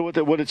well. So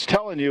what it's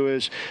telling you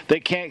is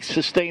they can't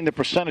sustain the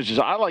percentages.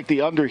 I like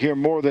the under here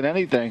more than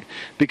anything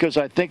because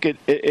I think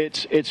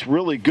it's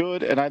really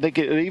good, and I think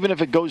even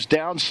if it goes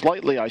down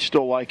slightly, I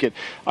still like it.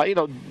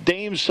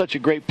 Dame's such a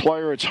great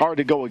player; it's hard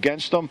to go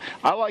against him.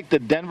 I like the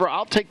Denver.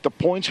 I'll take the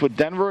points with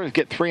Denver and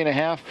get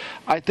 3.5.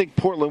 I think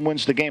Portland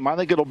wins the game. I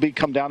think it'll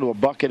come down to a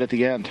bucket at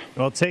the end.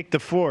 Well, take the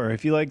 4.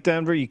 If you like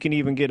Denver, you can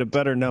even get a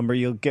better number.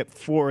 You'll get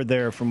 4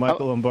 there from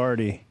Michael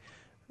Lombardi.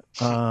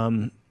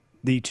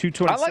 The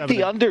 227. I like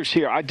the unders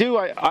here. I do.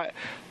 I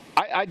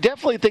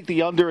definitely think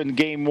the under in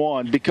game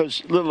 1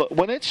 because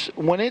when it's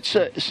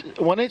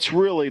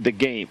really the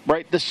game,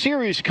 right? The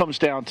series comes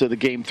down to the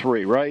game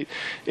 3, right?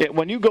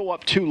 When you go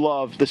up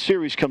 2-love, the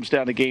series comes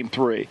down to game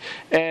 3,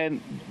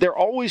 and there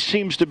always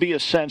seems to be a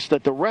sense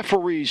that the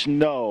referees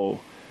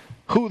know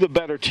who the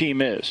better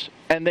team is,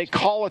 and they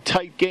call a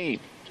tight game.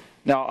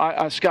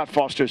 Now, Scott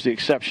Foster is the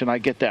exception. I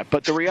get that.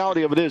 But the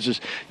reality of it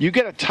is you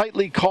get a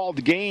tightly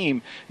called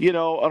game, and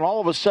all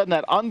of a sudden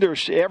that under,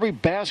 every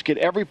basket,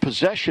 every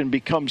possession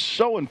becomes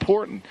so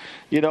important,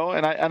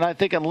 and I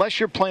think unless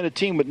you're playing a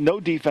team with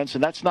no defense,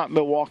 and that's not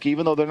Milwaukee,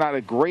 even though they're not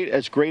as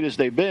great as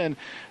they've been,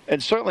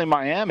 and certainly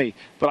Miami,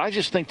 but I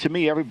just think to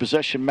me every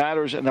possession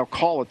matters, and they'll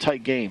call a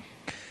tight game.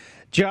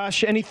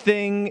 Josh,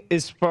 anything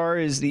as far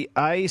as the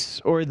ice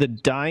or the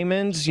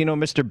diamonds?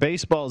 Mr.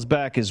 Baseball's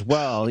back as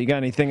well. You got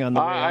anything on the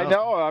way out? I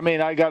know. I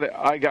mean,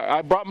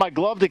 I brought my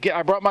glove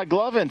I brought my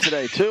glove in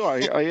today too.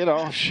 I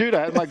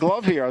had my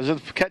glove here. I was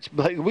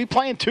we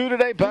playing 2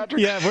 today, Patrick?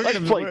 Yeah, let's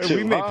play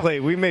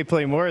 2. We may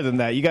play more than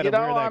that. You got to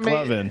wear that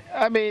glove in.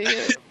 I mean.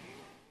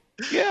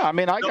 Yeah, I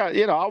mean, I got,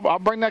 I'll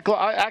bring that.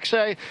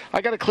 Actually,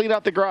 I got to clean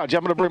out the garage.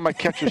 I'm going to bring my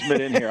catcher's mitt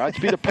in here.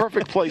 That'd be the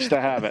perfect place to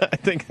have it. I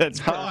think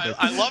that's perfect.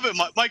 I love it,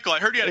 Michael. I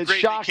heard you had a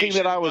great vacation. It's shocking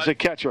that I was a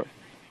catcher.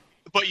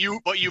 But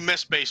you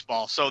missed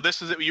baseball. So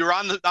this is it. You were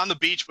on the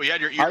beach, but you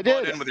had your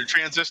earbud in with your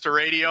transistor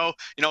radio.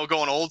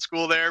 Going old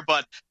school there.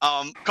 But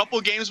couple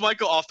of games,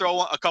 Michael. I'll throw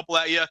a couple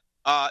at you.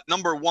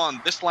 Number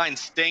 1, this line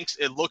stinks.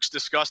 It looks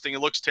disgusting. It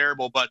looks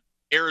terrible. But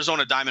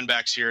Arizona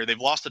Diamondbacks here. They've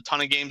lost a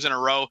ton of games in a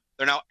row.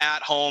 They're now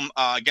at home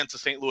against the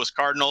St. Louis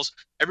Cardinals.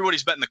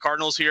 Everybody's betting the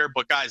Cardinals here,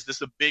 but guys, this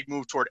is a big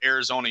move toward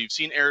Arizona. You've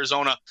seen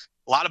Arizona,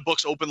 a lot of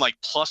books open like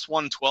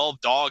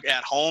 +112 dog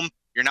at home.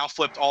 You're now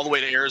flipped all the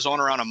way to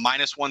Arizona around a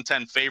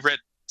 -110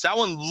 favorite. So that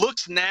one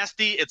looks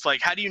nasty. It's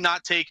like, how do you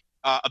not take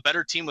a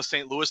better team with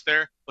St. Louis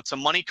there? But some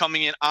money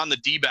coming in on the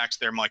D-backs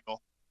there,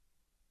 Michael.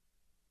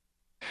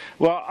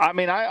 Well, I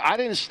mean, I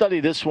didn't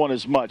study this one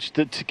as much.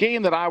 The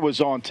game that I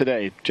was on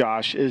today,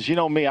 Josh, is, you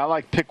know me, I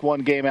like pick one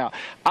game out.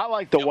 I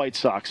like the White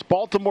Sox.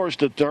 Baltimore's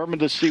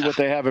determined to see what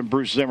they have in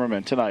Bruce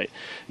Zimmerman tonight,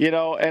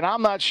 and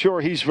I'm not sure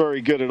he's very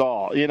good at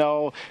all,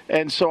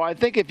 And so I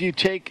think if you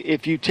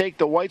take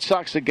the White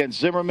Sox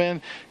against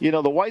Zimmerman,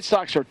 the White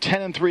Sox are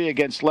 10-3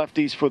 against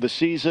lefties for the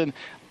season.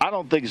 I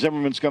don't think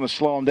Zimmerman's going to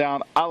slow them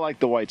down. I like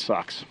the White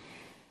Sox.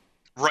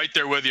 Right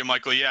there with you,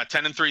 Michael. Yeah,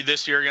 10-3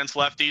 this year against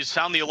lefties.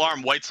 Sound the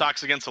alarm. White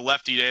Sox against a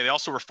lefty day. They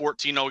also were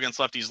 14-0 against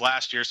lefties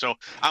last year. So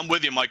I'm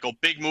with you, Michael.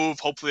 Big move.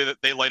 Hopefully that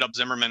they light up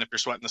Zimmerman if you're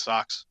sweating the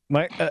Sox.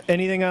 Mike,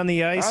 anything on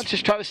the ice? I'll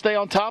just try to stay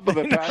on top of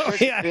it,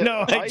 Patrick.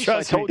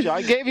 I told you.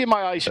 I gave you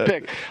my ice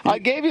pick. I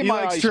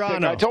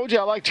told you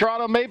I like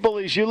Toronto Maple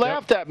Leafs. You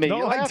laughed at me.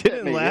 No, I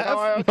didn't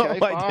laugh. Okay,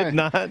 no, I did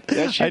not.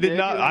 Yes, I did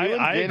not.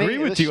 I agree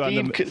with you on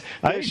the.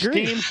 I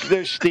agree.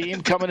 There's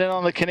steam coming in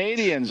on the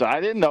Canadians.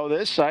 I didn't know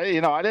this. I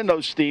didn't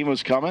know steam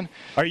was coming.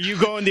 Are you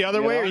going the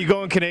other way? Are you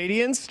going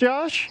Canadians,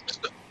 Josh?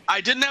 I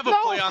didn't have a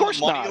play on the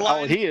money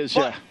line. Oh, he is.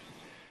 Yeah.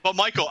 But,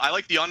 Michael, I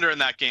like the under in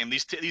that game.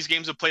 These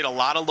games have played a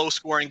lot of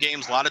low-scoring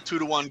games, a lot of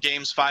 2-1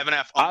 games,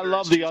 5.5. I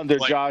love the under,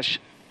 Josh.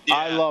 Yeah,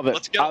 I love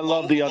it. I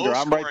love the under.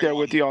 I'm right there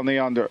with you on the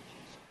under.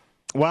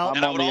 Well,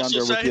 I'm on the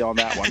under with you on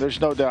that one.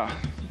 There's no doubt.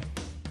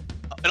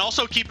 And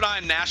also keep an eye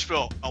on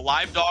Nashville. A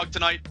live dog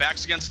tonight,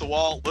 backs against the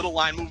wall, little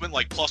line movement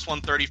like plus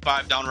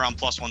 135 down around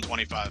plus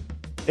 125.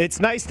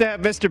 It's nice to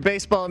have Mr.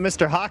 Baseball and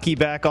Mr. Hockey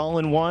back all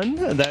in one.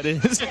 That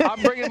is.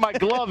 I'm bringing my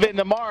glove in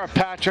tomorrow,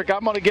 Patrick.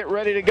 I'm going to get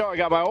ready to go. I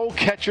got my old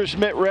catcher's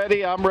mitt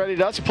ready. I'm ready.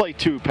 Let's play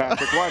two,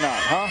 Patrick. Why not,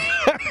 huh?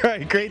 All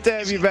right. Great to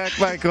have you back,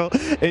 Michael.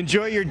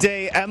 Enjoy your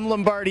day. M.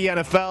 Lombardi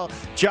NFL.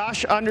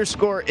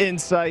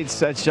 Josh_Insights.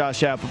 That's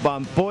Josh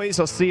Applebaum. Boys,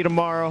 I'll see you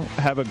tomorrow.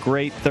 Have a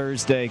great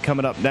Thursday.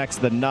 Coming up next,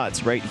 the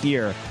Nuts right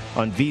here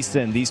on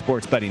VSiN, the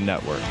Sports Betting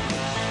Network.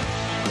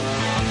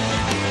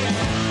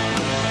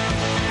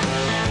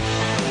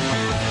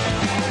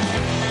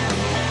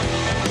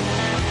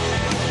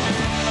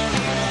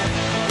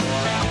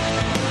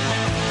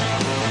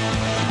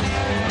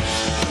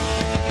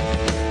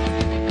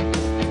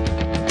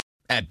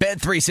 At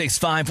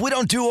Bet365, we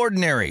don't do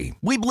ordinary.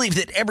 We believe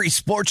that every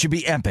sport should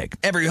be epic.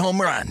 Every home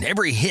run,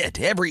 every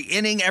hit, every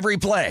inning, every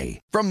play.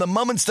 From the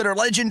moments that are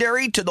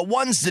legendary to the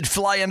ones that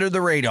fly under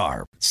the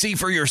radar. See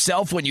for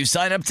yourself when you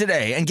sign up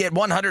today and get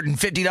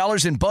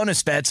 $150 in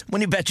bonus bets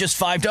when you bet just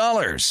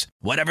 $5.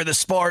 Whatever the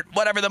sport,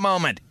 whatever the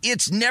moment,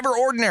 it's never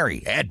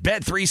ordinary at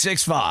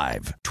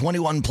Bet365.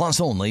 21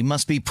 plus only.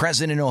 Must be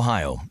present in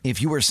Ohio.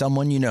 If you or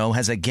someone you know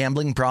has a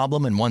gambling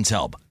problem and wants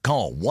help,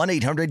 call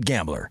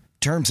 1-800-GAMBLER.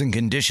 Terms and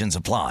conditions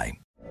apply.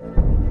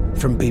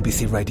 From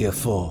BBC Radio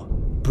 4,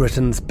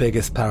 Britain's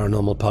biggest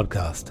paranormal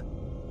podcast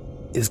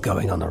is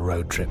going on a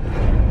road trip.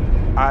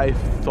 I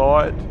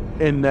thought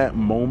in that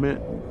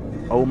moment,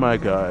 oh my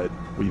God,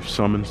 we've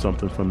summoned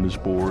something from this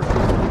board.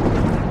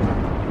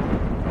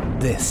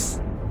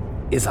 This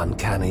is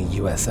Uncanny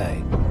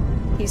USA.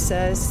 He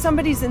says,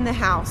 somebody's in the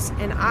house,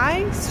 and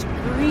I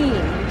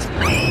screamed.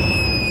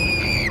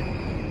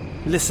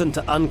 Listen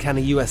to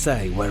Uncanny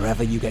USA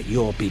wherever you get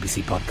your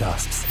BBC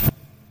podcasts,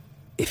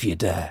 if you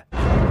dare.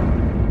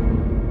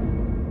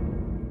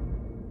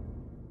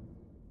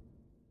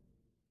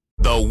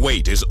 The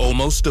wait is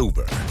almost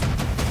over.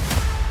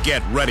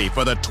 Get ready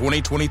for the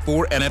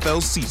 2024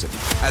 NFL season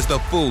as the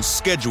full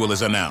schedule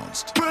is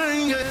announced.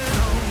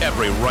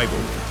 Every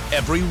rivalry,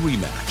 every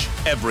rematch,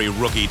 every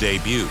rookie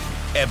debut,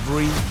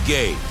 every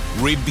game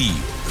revealed.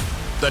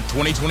 The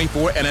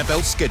 2024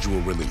 NFL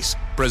schedule release,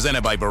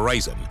 presented by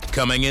Verizon,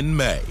 coming in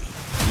May.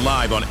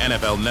 Live on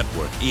NFL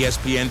Network,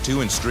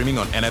 ESPN2, and streaming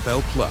on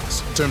NFL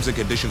Plus. Terms and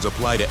conditions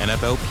apply to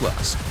NFL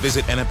Plus.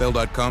 Visit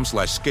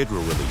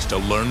NFL.com/schedule release to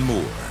learn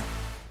more.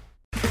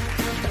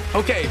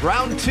 Okay,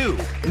 round two.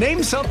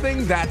 Name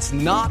something that's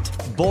not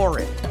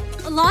boring.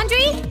 A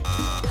laundry?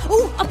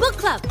 Ooh, a book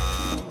club.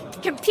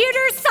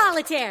 Computer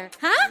solitaire,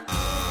 huh?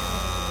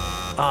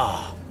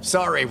 Ah, oh,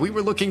 sorry, we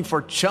were looking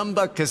for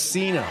Chumba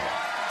Casino.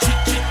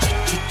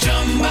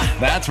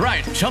 That's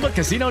right.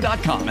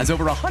 ChumbaCasino.com has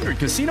over 100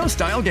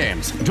 casino-style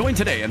games. Join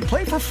today and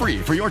play for free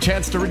for your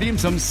chance to redeem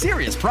some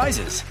serious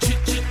prizes.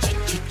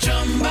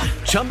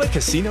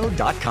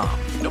 ChumbaCasino.com.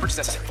 No purchase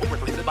necessary. Void where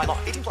prohibited by law.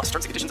 18+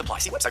 terms and conditions apply.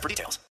 See website for details.